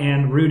Kawhi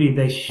and Rudy,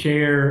 they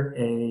share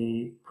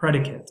a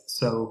predicate.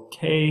 So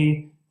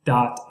K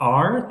dot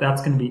R,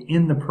 that's going to be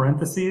in the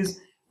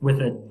parentheses with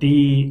a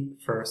D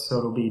first. So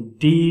it'll be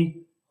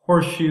D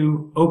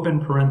horseshoe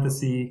open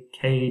parenthesis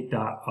K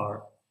dot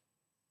R.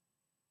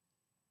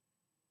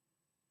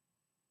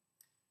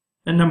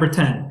 And number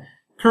 10,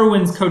 Kerr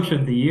wins Coach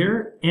of the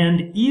Year,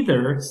 and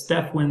either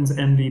Steph wins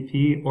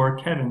MVP or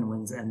Kevin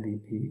wins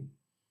MVP.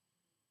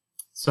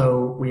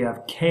 So we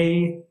have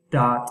K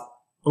dot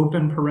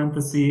open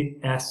parenthesis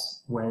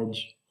S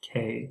wedge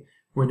K,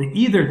 where the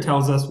either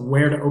tells us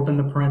where to open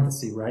the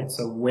parenthesis, right?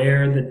 So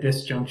where the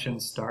disjunction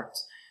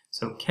starts.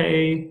 So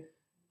K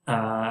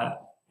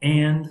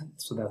and,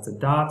 so that's a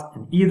dot,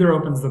 and either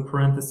opens the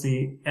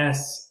parenthesis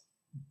S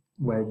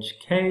wedge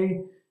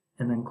K,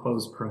 and then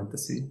close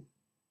parenthesis.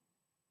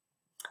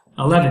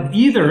 11,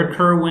 either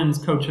Kerr wins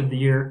Coach of the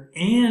Year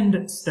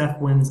and Steph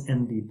wins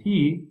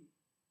MVP,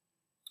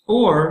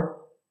 or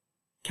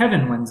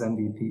Kevin wins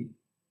MVP.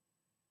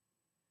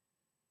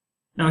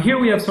 Now here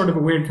we have sort of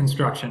a weird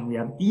construction. We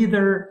have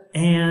either,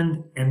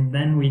 and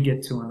then we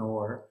get to an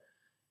or.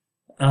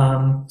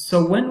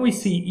 So when we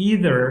see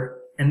either,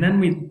 and then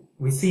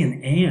we see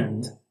an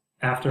and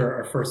after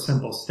our first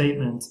simple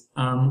statement,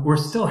 we're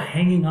still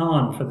hanging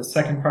on for the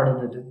second part of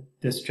the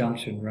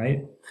disjunction, right?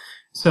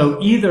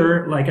 So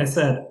either, like I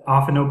said,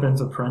 often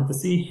opens a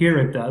parenthesis. Here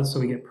it does.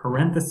 So we get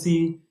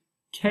parenthesis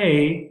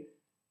K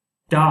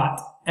dot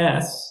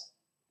S,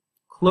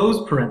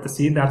 close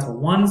parenthesis. That's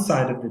one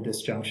side of the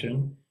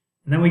disjunction.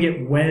 And then we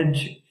get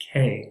wedge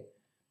K.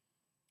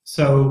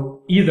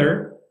 So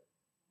either,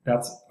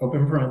 that's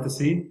open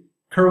parenthesis.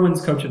 Kerr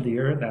wins Coach of the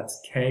Year.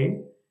 That's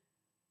K.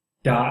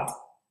 Dot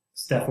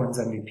Steph wins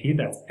MVP.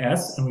 That's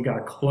S. And we got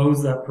to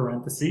close that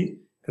parenthesis,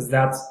 because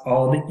that's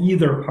all the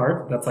either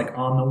part. That's like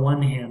on the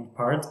one hand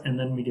part. And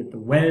then we get the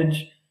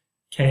wedge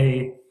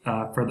K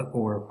for the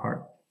or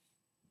part.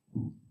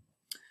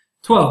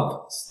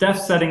 12. Steph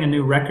setting a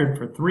new record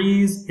for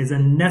threes is a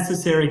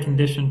necessary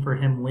condition for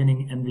him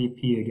winning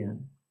MVP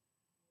again.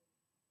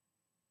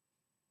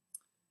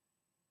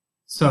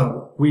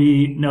 So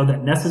we know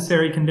that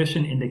necessary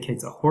condition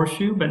indicates a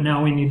horseshoe, but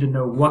now we need to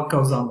know what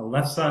goes on the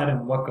left side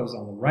and what goes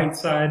on the right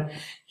side.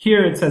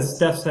 Here it says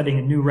Steph setting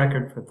a new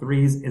record for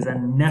threes is a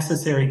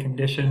necessary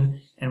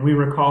condition, and we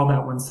recall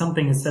that when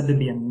something is said to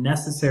be a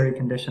necessary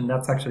condition,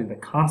 that's actually the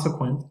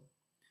consequent.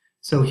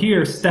 So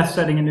here, Steph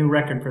setting a new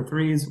record for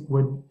threes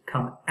would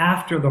come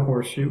after the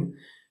horseshoe.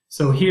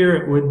 So here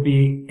it would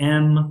be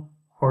M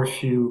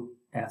horseshoe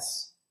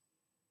S.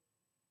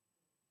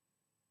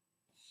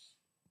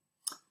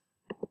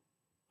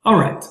 All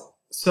right,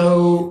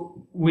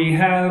 so we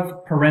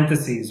have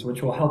parentheses,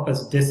 which will help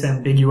us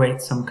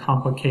disambiguate some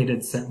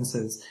complicated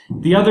sentences.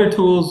 The other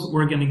tools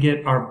we're going to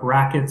get are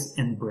brackets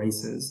and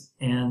braces.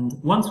 And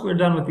once we're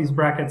done with these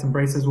brackets and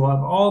braces, we'll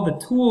have all the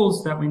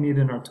tools that we need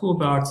in our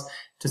toolbox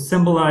to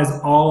symbolize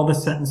all the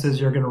sentences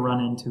you're going to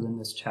run into in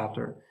this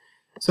chapter.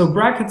 So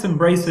brackets and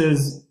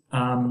braces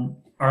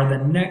are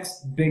the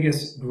next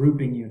biggest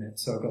grouping unit.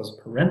 So it goes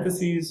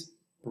parentheses,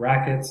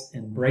 brackets,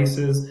 and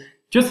braces.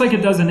 Just like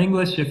it does in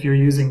English, if you're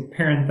using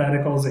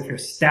parentheticals, if you're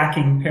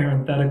stacking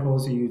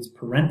parentheticals, you use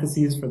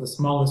parentheses for the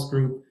smallest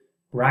group,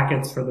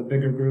 brackets for the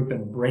bigger group,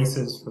 and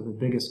braces for the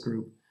biggest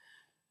group.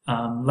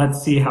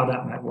 Let's see how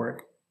that might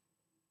work.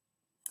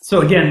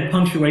 So again,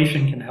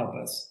 punctuation can help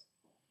us.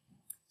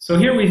 So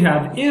here we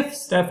have, if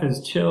Steph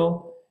is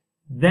chill,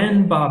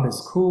 then Bob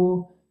is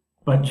cool,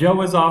 but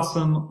Joe is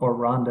awesome, or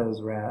Rhonda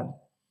is rad.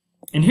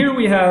 And here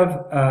we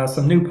have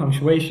some new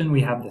punctuation.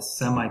 We have the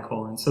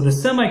semicolon. So the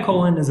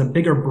semicolon is a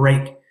bigger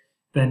break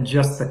than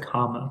just the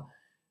comma.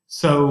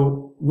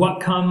 So what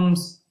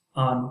comes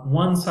on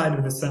one side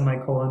of the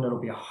semicolon,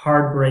 it'll be a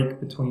hard break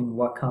between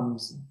what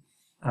comes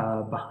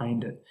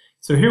behind it.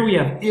 So here we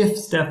have if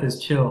Steph is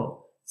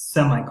chill,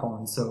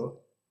 semicolon. So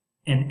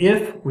an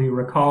if, we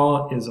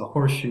recall, is a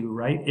horseshoe,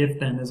 right? If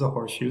then is a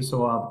horseshoe.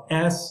 So I'll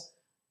have S,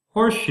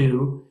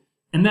 horseshoe,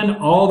 and then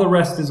all the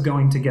rest is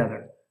going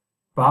together.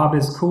 Bob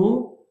is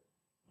cool,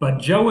 but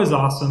Joe is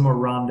awesome, or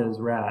Rhonda is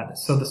rad.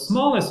 So the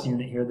smallest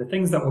unit here, the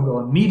things that will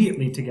go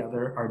immediately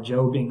together, are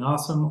Joe being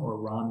awesome or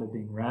Rhonda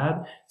being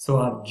rad. So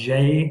I'll have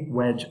J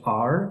wedge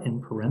R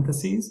in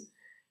parentheses.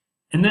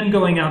 And then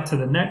going out to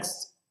the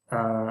next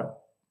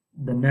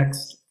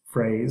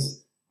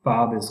phrase,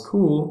 Bob is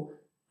cool.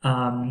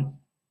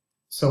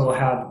 So we'll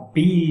have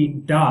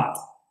B dot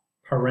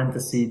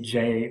parenthesis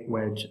J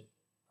wedge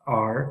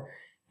R.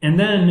 And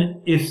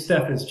then if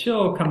Steph is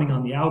chill, coming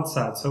on the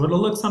outside. So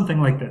it'll look something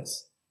like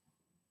this.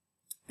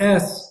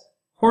 S,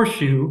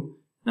 horseshoe,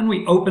 Then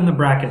we open the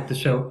bracket to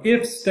show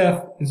if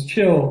Steph is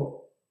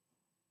chill,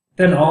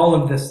 then all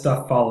of this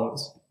stuff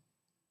follows.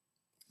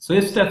 So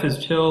if Steph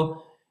is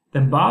chill,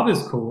 then Bob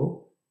is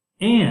cool,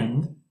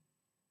 and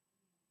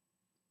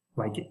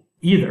like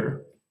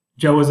either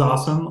Joe is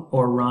awesome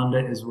or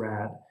Rhonda is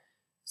rad.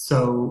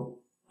 So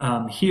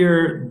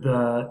here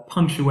the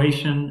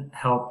punctuation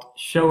helped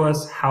show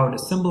us how to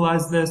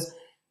symbolize this.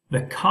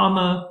 The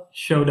comma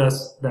showed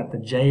us that the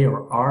J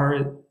or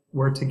R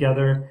were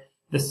together.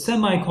 The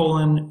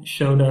semicolon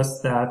showed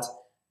us that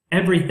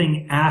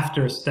everything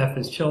after Steph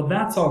is chill,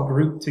 that's all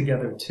grouped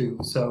together too.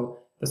 So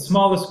the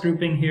smallest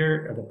grouping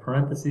here are the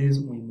parentheses.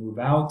 We move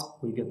out,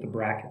 we get the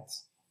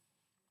brackets.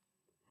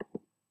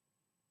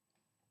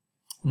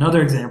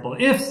 Another example,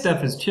 if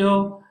Steph is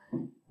chill,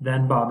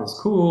 then Bob is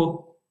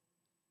cool,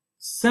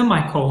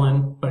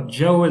 semicolon, but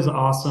Joe is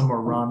awesome or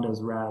Rhonda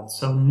is rad.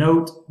 So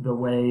note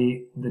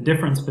the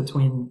difference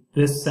between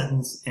this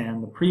sentence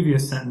and the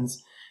previous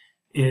sentence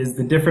is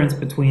the difference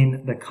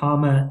between the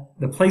comma,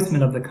 the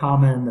placement of the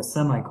comma and the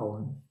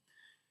semicolon.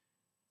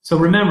 So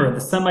remember,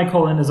 the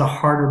semicolon is a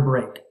harder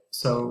break.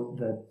 So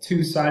the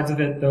two sides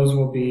of it, those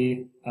will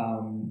be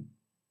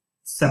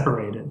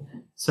separated.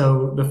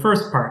 So the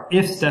first part,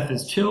 if Steph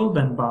is chill,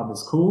 then Bob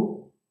is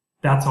cool.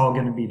 That's all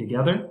going to be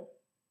together.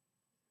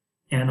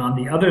 And on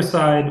the other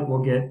side,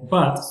 we'll get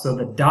but, so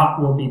the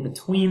dot will be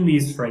between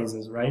these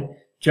phrases, right?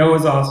 Joe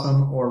is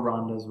awesome or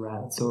Rhonda's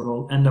rad. So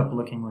it'll end up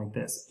looking like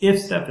this. If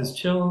Steph is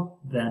chill,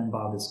 then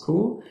Bob is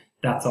cool.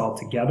 That's all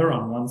together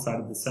on one side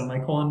of the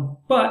semicolon,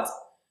 but,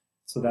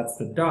 so that's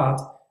the dot,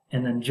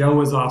 and then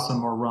Joe is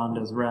awesome or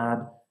Rhonda's rad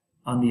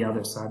on the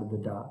other side of the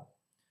dot.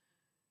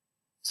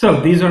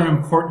 So these are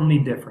importantly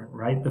different,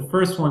 right? The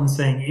first one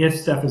saying if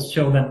Steph is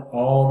chill, then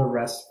all the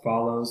rest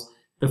follows.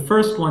 The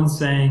first one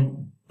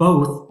saying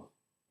both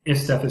if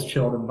Steph is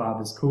chill, then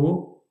Bob is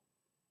cool,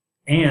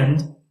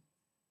 and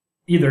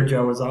either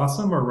Joe is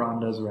awesome or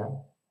Rhonda is rad.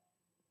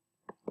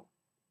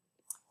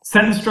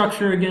 Sentence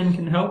structure again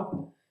can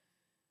help.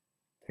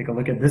 Take a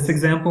look at this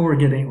example.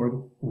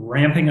 We're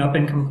ramping up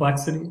in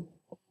complexity.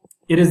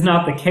 It is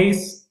not the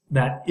case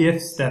that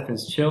if Steph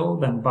is chill,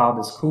 then Bob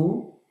is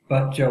cool,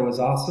 but Joe is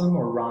awesome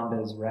or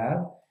Rhonda is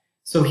rad.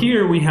 So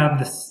here we have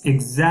the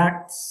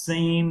exact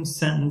same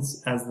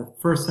sentence as the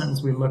first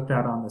sentence we looked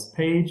at on this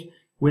page,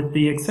 with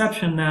the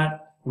exception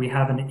that we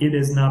have an it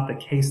is not the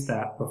case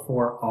that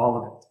before all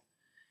of it.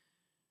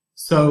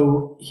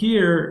 So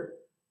here,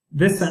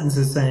 this sentence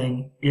is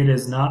saying it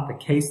is not the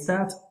case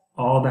that,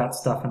 all that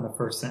stuff in the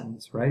first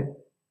sentence, right?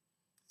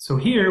 So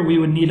here we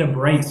would need a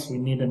brace. We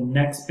need a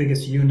next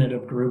biggest unit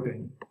of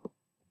grouping.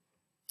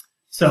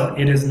 So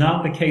it is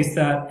not the case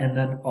that, and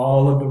then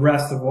all of the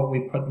rest of what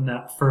we put in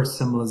that first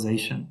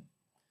symbolization.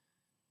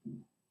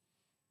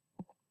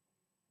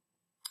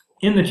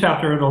 In the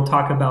chapter, it'll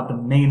talk about the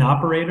main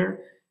operator.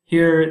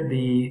 Here,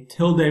 the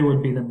tilde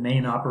would be the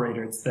main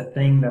operator. It's the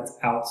thing that's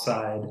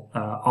outside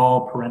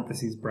all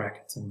parentheses,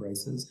 brackets, and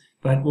braces.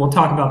 But we'll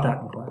talk about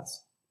that in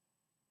class.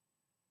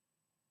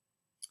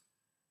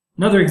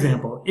 Another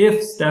example,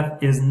 if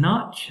Steph is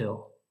not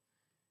chill,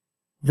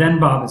 then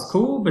Bob is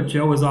cool, but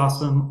Joe is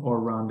awesome or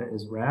Rhonda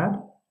is rad.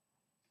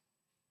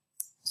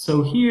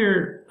 So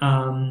here,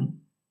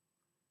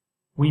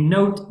 we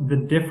note the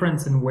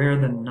difference in where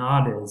the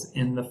not is.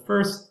 In the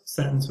first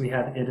sentence, we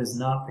had it is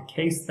not the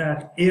case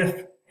that,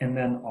 if, and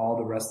then all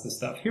the rest of the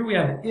stuff. Here we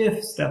have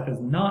if Steph is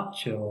not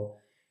chill.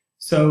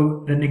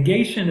 So the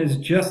negation is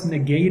just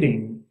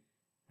negating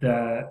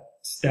the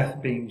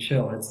Steph being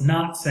chill. It's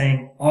not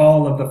saying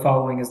all of the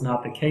following is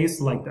not the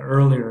case like the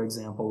earlier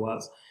example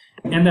was.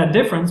 And that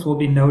difference will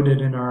be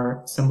noted in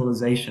our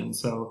symbolization.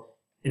 So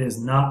it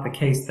is not the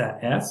case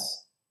that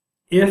S,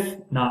 if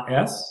not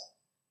S,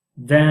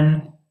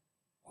 then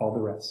all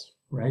the rest,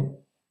 right?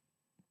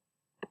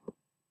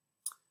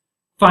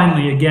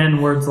 Finally,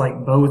 again, words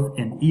like both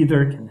and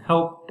either can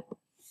help.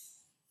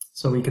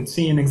 So we could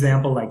see an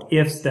example like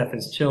if Steph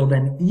is chill,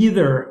 then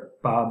either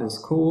Bob is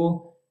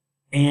cool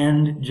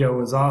and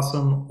Joe is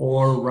awesome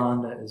or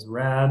Rhonda is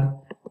rad.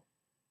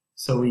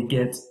 So we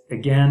get,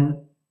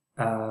 again,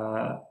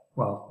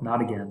 well,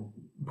 not again,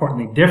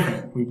 importantly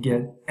different. We'd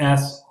get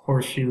S,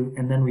 horseshoe,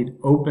 and then we'd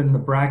open the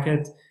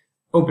bracket,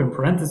 open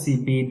parenthesis,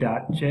 B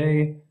dot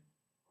J,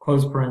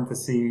 close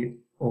parenthesis,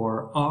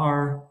 or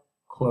R,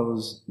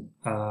 close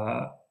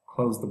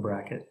the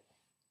bracket.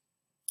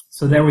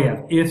 So there we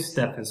have if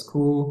Steph is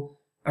cool,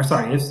 or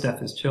sorry, if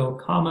Steph is chill,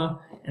 comma,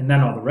 and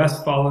then all the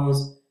rest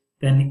follows.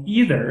 Then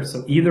either,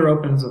 so either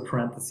opens a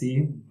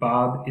parenthesis,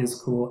 Bob is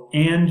cool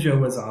and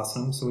Joe is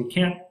awesome. So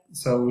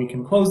we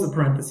can close the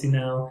parenthesis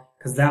now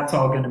because that's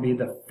all going to be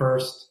the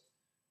first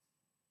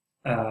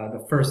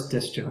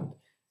disjoint.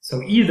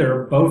 So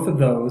either both of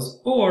those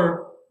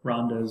or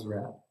Rhonda is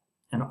rad.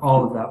 And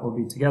all of that will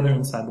be together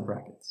inside the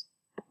brackets.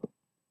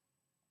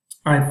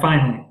 All right,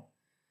 finally,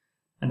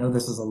 I know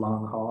this is a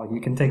long haul.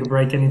 You can take a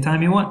break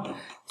anytime you want.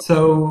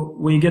 So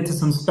we get to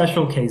some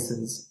special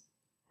cases.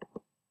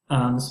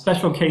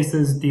 Special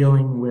cases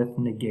dealing with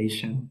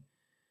negation.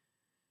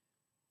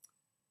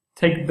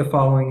 take the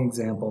following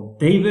example.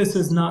 Davis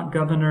is not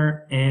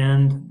governor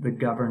and the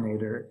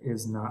governor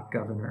is not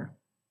governor.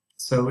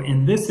 So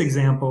in this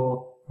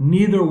example,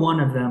 neither one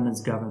of them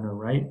is governor,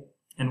 right?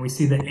 And we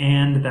see the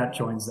and that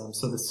joins them.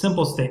 So the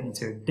simple statements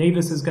here,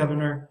 Davis is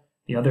governor,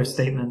 the other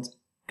statement,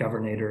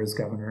 governor is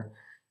governor.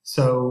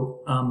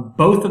 So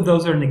both of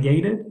those are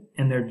negated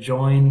and they're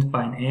joined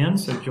by an and,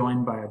 so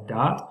joined by a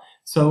dot.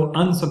 So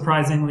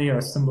unsurprisingly,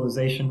 our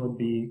symbolization would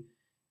be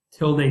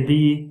tilde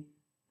d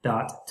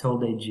dot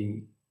tilde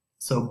g.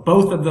 So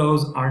both of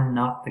those are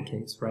not the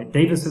case, right?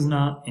 Davis is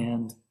not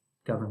and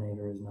governor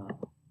is not.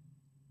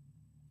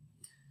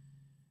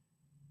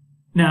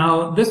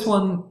 Now, this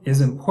one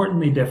is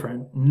importantly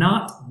different.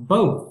 Not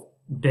both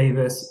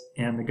Davis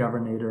and the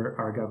governor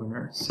are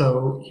governor.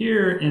 So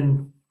here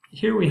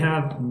we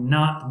have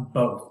not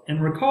both.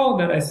 And recall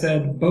that I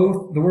said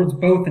both, the words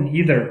both and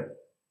either,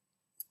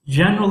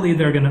 generally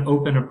they're going to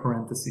open a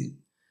parenthesis.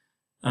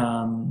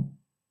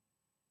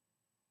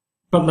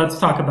 But let's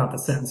talk about the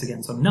sentence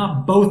again. So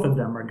not both of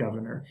them are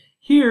governor.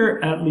 Here,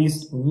 at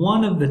least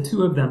one of the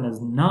two of them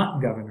is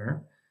not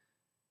governor,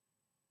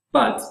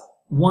 but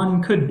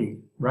one could be,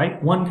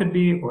 right? One could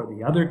be, or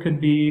the other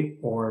could be,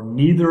 or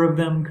neither of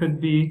them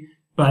could be.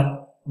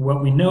 But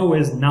what we know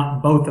is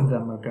not both of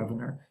them are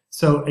governor.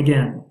 So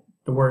again,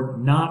 the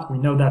word not, we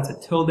know that's a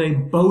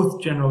tilde. Both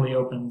generally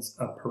opens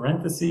a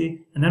parenthesis,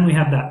 and then we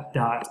have that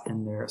dot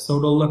in there. So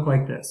it'll look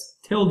like this.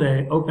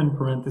 Tilde, open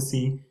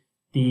parenthesis,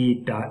 d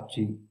dot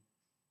g.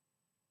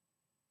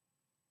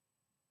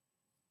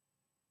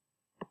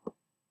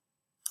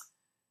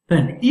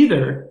 Then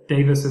either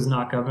Davis is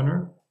not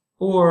governor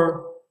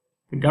or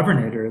the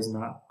governor is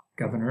not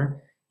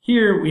governor.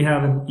 Here we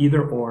have an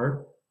either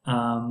or.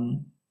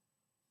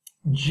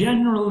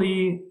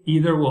 Generally,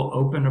 either will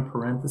open a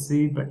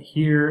parenthesis, but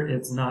here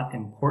it's not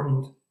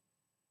important.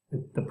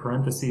 The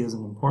parenthesis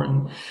isn't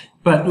important.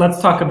 But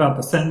let's talk about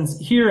the sentence.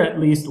 Here, at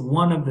least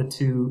one of the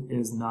two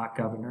is not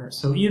governor.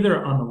 So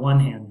either on the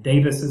one hand,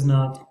 Davis is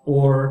not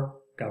or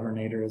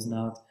governor is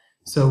not.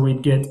 So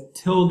we'd get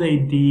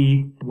tilde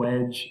d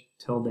wedge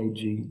tilde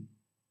g.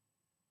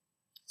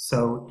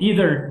 So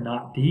either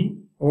not d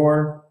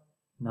or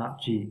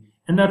not g.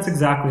 And that's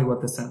exactly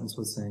what the sentence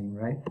was saying,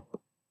 right?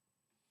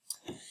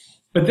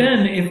 But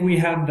then if we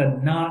have the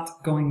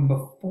not going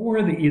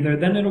before the either,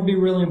 then it'll be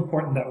really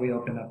important that we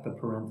open up the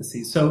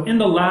parentheses. So in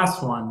the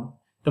last one,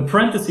 the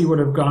parenthesis would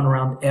have gone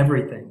around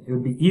everything. It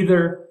would be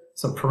either,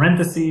 so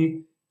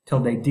parenthesis,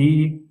 tilde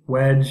d,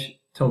 wedge,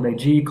 tilde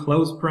g,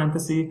 close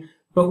parenthesis.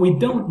 But we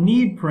don't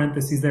need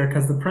parentheses there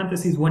because the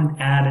parentheses wouldn't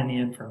add any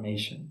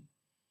information.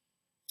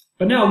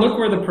 But now look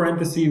where the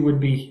parenthesis would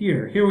be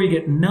here. Here we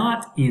get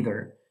not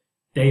either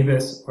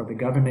Davis or the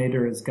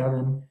governor is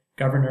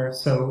governor.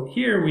 So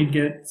here we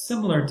get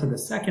similar to the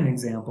second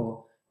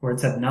example where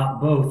it said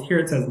not both. Here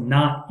it says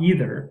not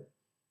either.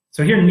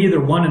 So here neither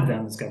one of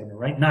them is governor,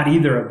 right? Not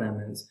either of them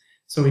is.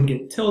 So we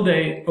get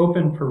tilde,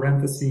 open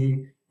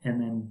parenthesis, and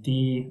then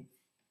d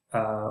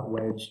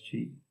wedge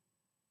g.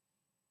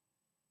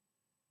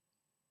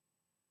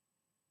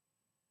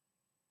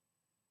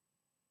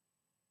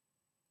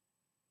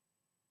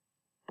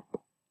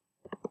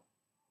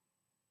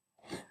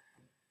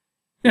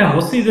 Yeah,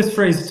 we'll see this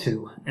phrase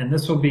too, and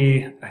this will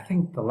be, I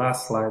think, the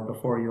last slide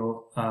before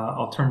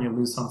I'll turn you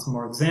loose on some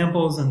more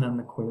examples and then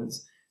the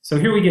quiz. So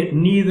here we get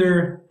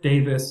neither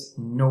Davis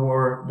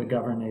nor the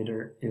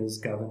governor is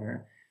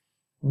governor.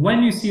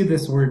 When you see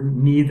this word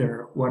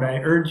neither, what I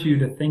urge you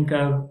to think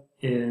of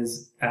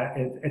is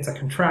it's a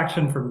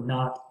contraction for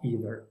not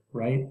either,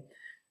 right?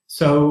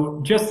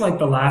 So just like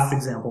the last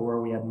example where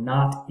we had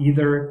not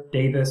either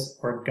Davis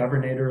or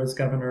governor is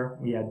governor,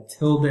 we had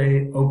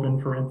tilde,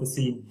 open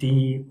parenthesis,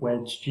 d,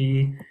 wedge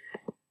g.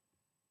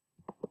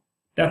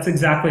 That's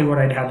exactly what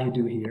I'd have you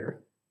do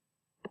here.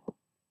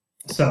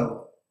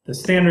 So the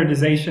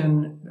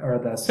standardization or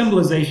the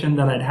symbolization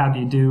that I'd have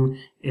you do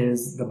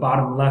is the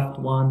bottom left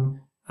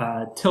one,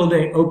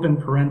 tilde, open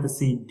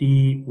parenthesis,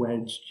 d,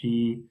 wedge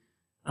g.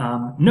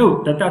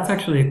 Note that that's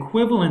actually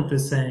equivalent to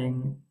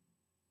saying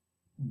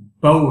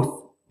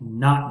both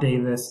not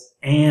Davis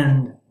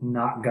and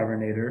not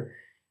governor.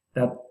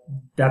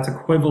 That's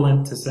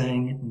equivalent to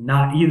saying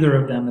not either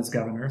of them is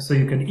governor. So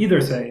you could either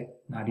say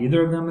not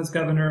either of them is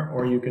governor,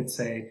 or you could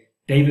say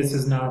Davis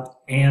is not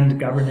and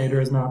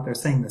governor is not. They're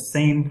saying the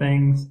same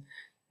things.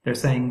 They're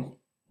saying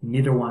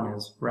neither one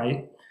is,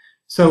 right?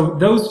 So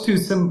those two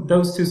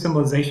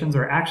symbolizations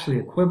are actually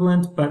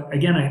equivalent, but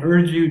again, I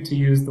urge you to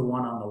use the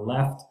one on the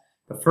left,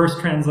 the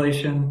first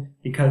translation,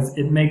 because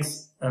it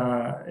makes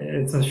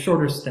it's a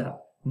shorter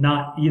step.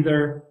 Not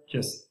either,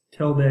 just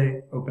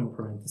tilde, open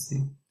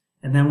parenthesis.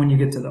 And then when you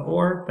get to the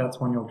or, that's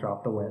when you'll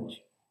drop the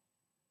wedge.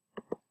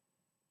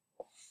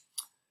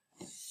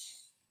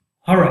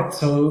 All right,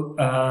 so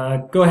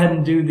go ahead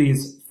and do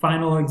these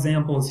final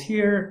examples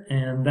here,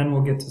 and then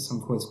we'll get to some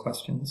quiz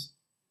questions.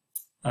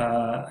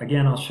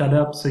 Again, I'll shut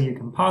up so you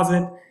can pause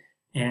it,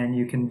 and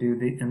you can do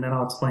and then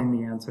I'll explain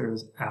the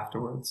answers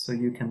afterwards. So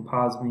you can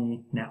pause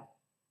me now.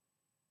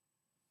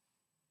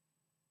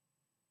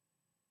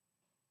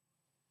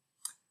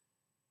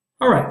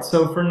 All right,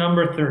 so for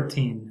number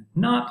 13,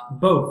 not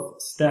both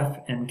Steph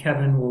and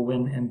Kevin will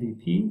win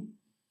MVP.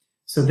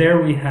 So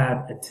there we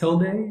had a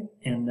tilde,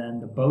 and then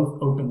the both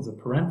opens a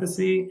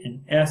parenthesis,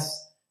 and S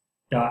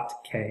dot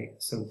K.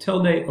 So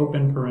tilde,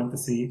 open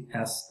parenthesis,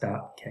 S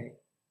dot K.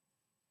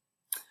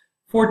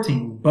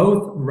 14,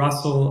 both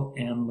Russell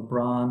and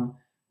LeBron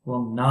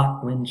will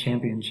not win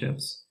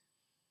championships.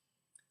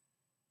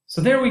 So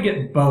there we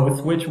get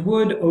both, which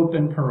would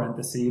open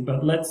parenthesis,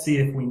 but let's see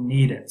if we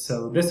need it.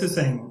 So this is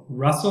saying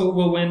Russell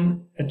will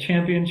win a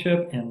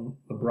championship and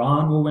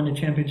LeBron will win a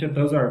championship.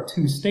 Those are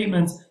two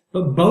statements,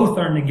 but both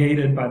are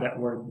negated by that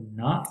word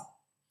not.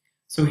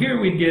 So here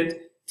we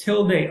get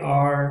tilde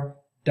R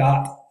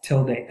dot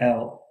tilde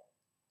L.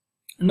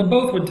 And the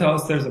both would tell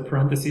us there's a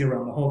parenthesis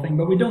around the whole thing,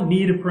 but we don't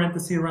need a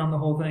parenthesis around the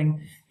whole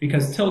thing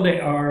because tilde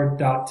R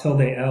dot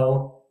tilde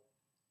L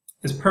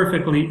is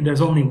perfectly, there's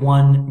only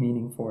one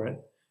meaning for it,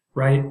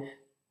 right?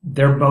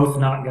 They're both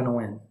not going to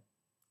win.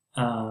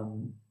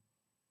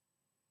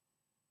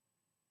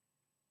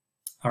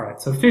 All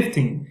right, so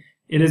 15.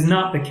 It is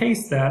not the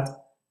case that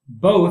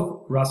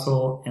both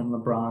Russell and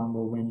LeBron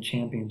will win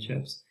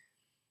championships.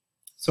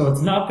 So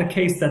it's not the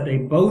case that they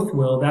both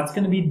will. That's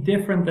going to be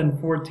different than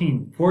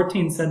 14.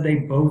 14 said they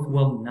both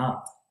will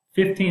not.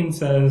 15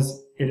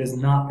 says it is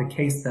not the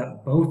case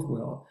that both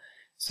will.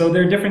 So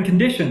there are different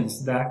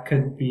conditions that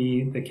could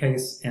be the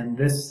case and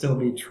this still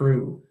be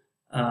true.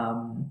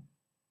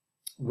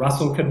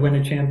 Russell could win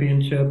a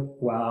championship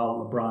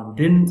while LeBron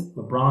didn't.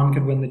 LeBron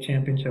could win the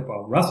championship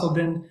while Russell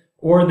didn't.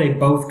 Or they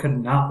both could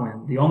not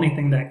win. The only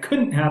thing that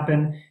couldn't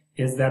happen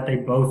is that they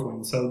both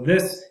win. So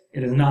this,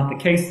 it is not the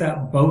case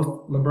that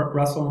both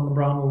Russell and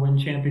LeBron will win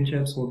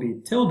championships, will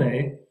be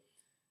tilde,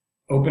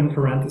 open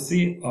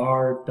parenthesis,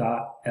 R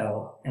dot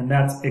L. And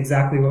that's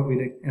exactly what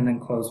we'd, and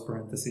then close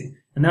parenthesis.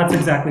 And that's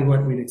exactly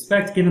what we'd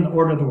expect given the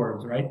order of the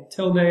words, right?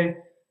 Tilde,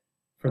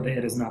 for the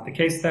it is not the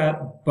case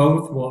that,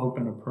 both will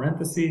open a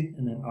parenthesis,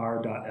 and then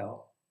R dot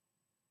L.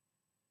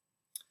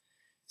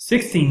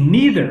 16,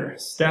 neither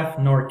Steph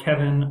nor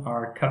Kevin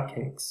are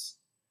cupcakes.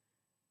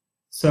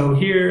 So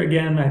here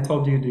again, I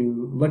told you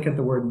to look at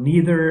the word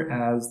neither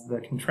as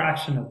the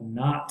contraction of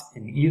not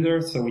and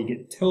either. So we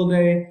get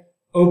tilde,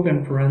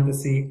 open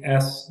parenthesis,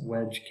 S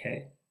wedge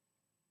K.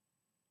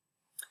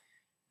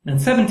 Then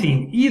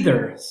 17,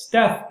 either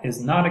Steph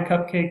is not a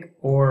cupcake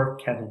or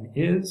Kevin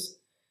is.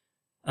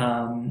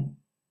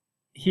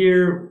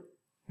 Here,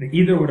 the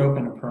either would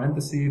open a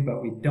parenthesis,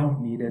 but we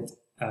don't need it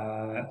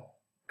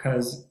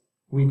because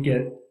we'd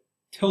get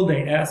tilde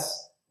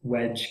S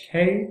wedge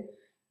K,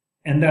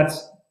 and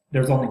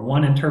there's only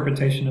one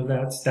interpretation of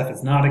that. Steph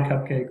is not a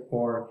cupcake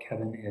or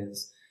Kevin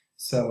is.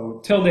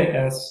 So tilde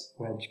S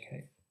wedge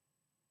K.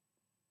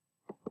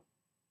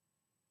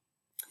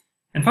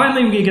 And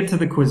finally, we get to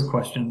the quiz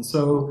questions.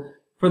 So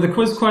for the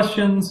quiz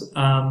questions,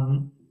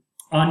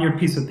 on your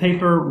piece of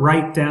paper,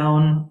 write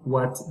down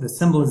what the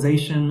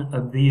symbolization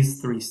of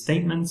these three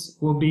statements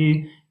will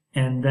be,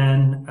 and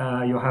then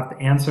you'll have to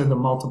answer the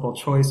multiple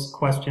choice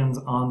questions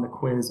on the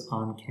quiz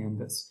on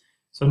Canvas.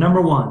 So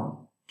number 1,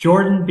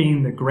 Jordan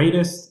being the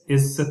greatest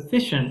is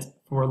sufficient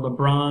for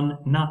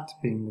LeBron not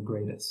being the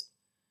greatest.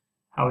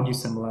 How would you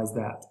symbolize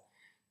that?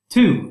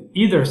 2,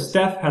 either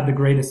Steph had the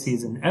greatest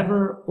season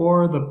ever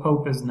or the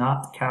Pope is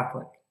not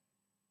Catholic.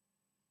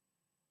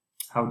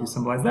 How would you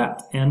symbolize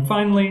that? And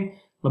finally,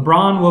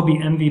 LeBron will be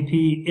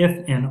MVP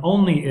if and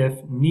only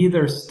if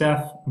neither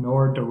Steph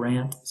nor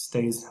Durant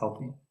stays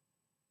healthy.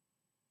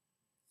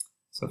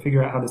 So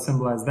figure out how to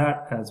symbolize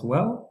that as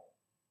well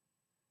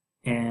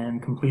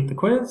and complete the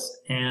quiz.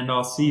 And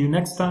I'll see you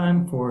next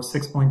time for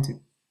 6.2.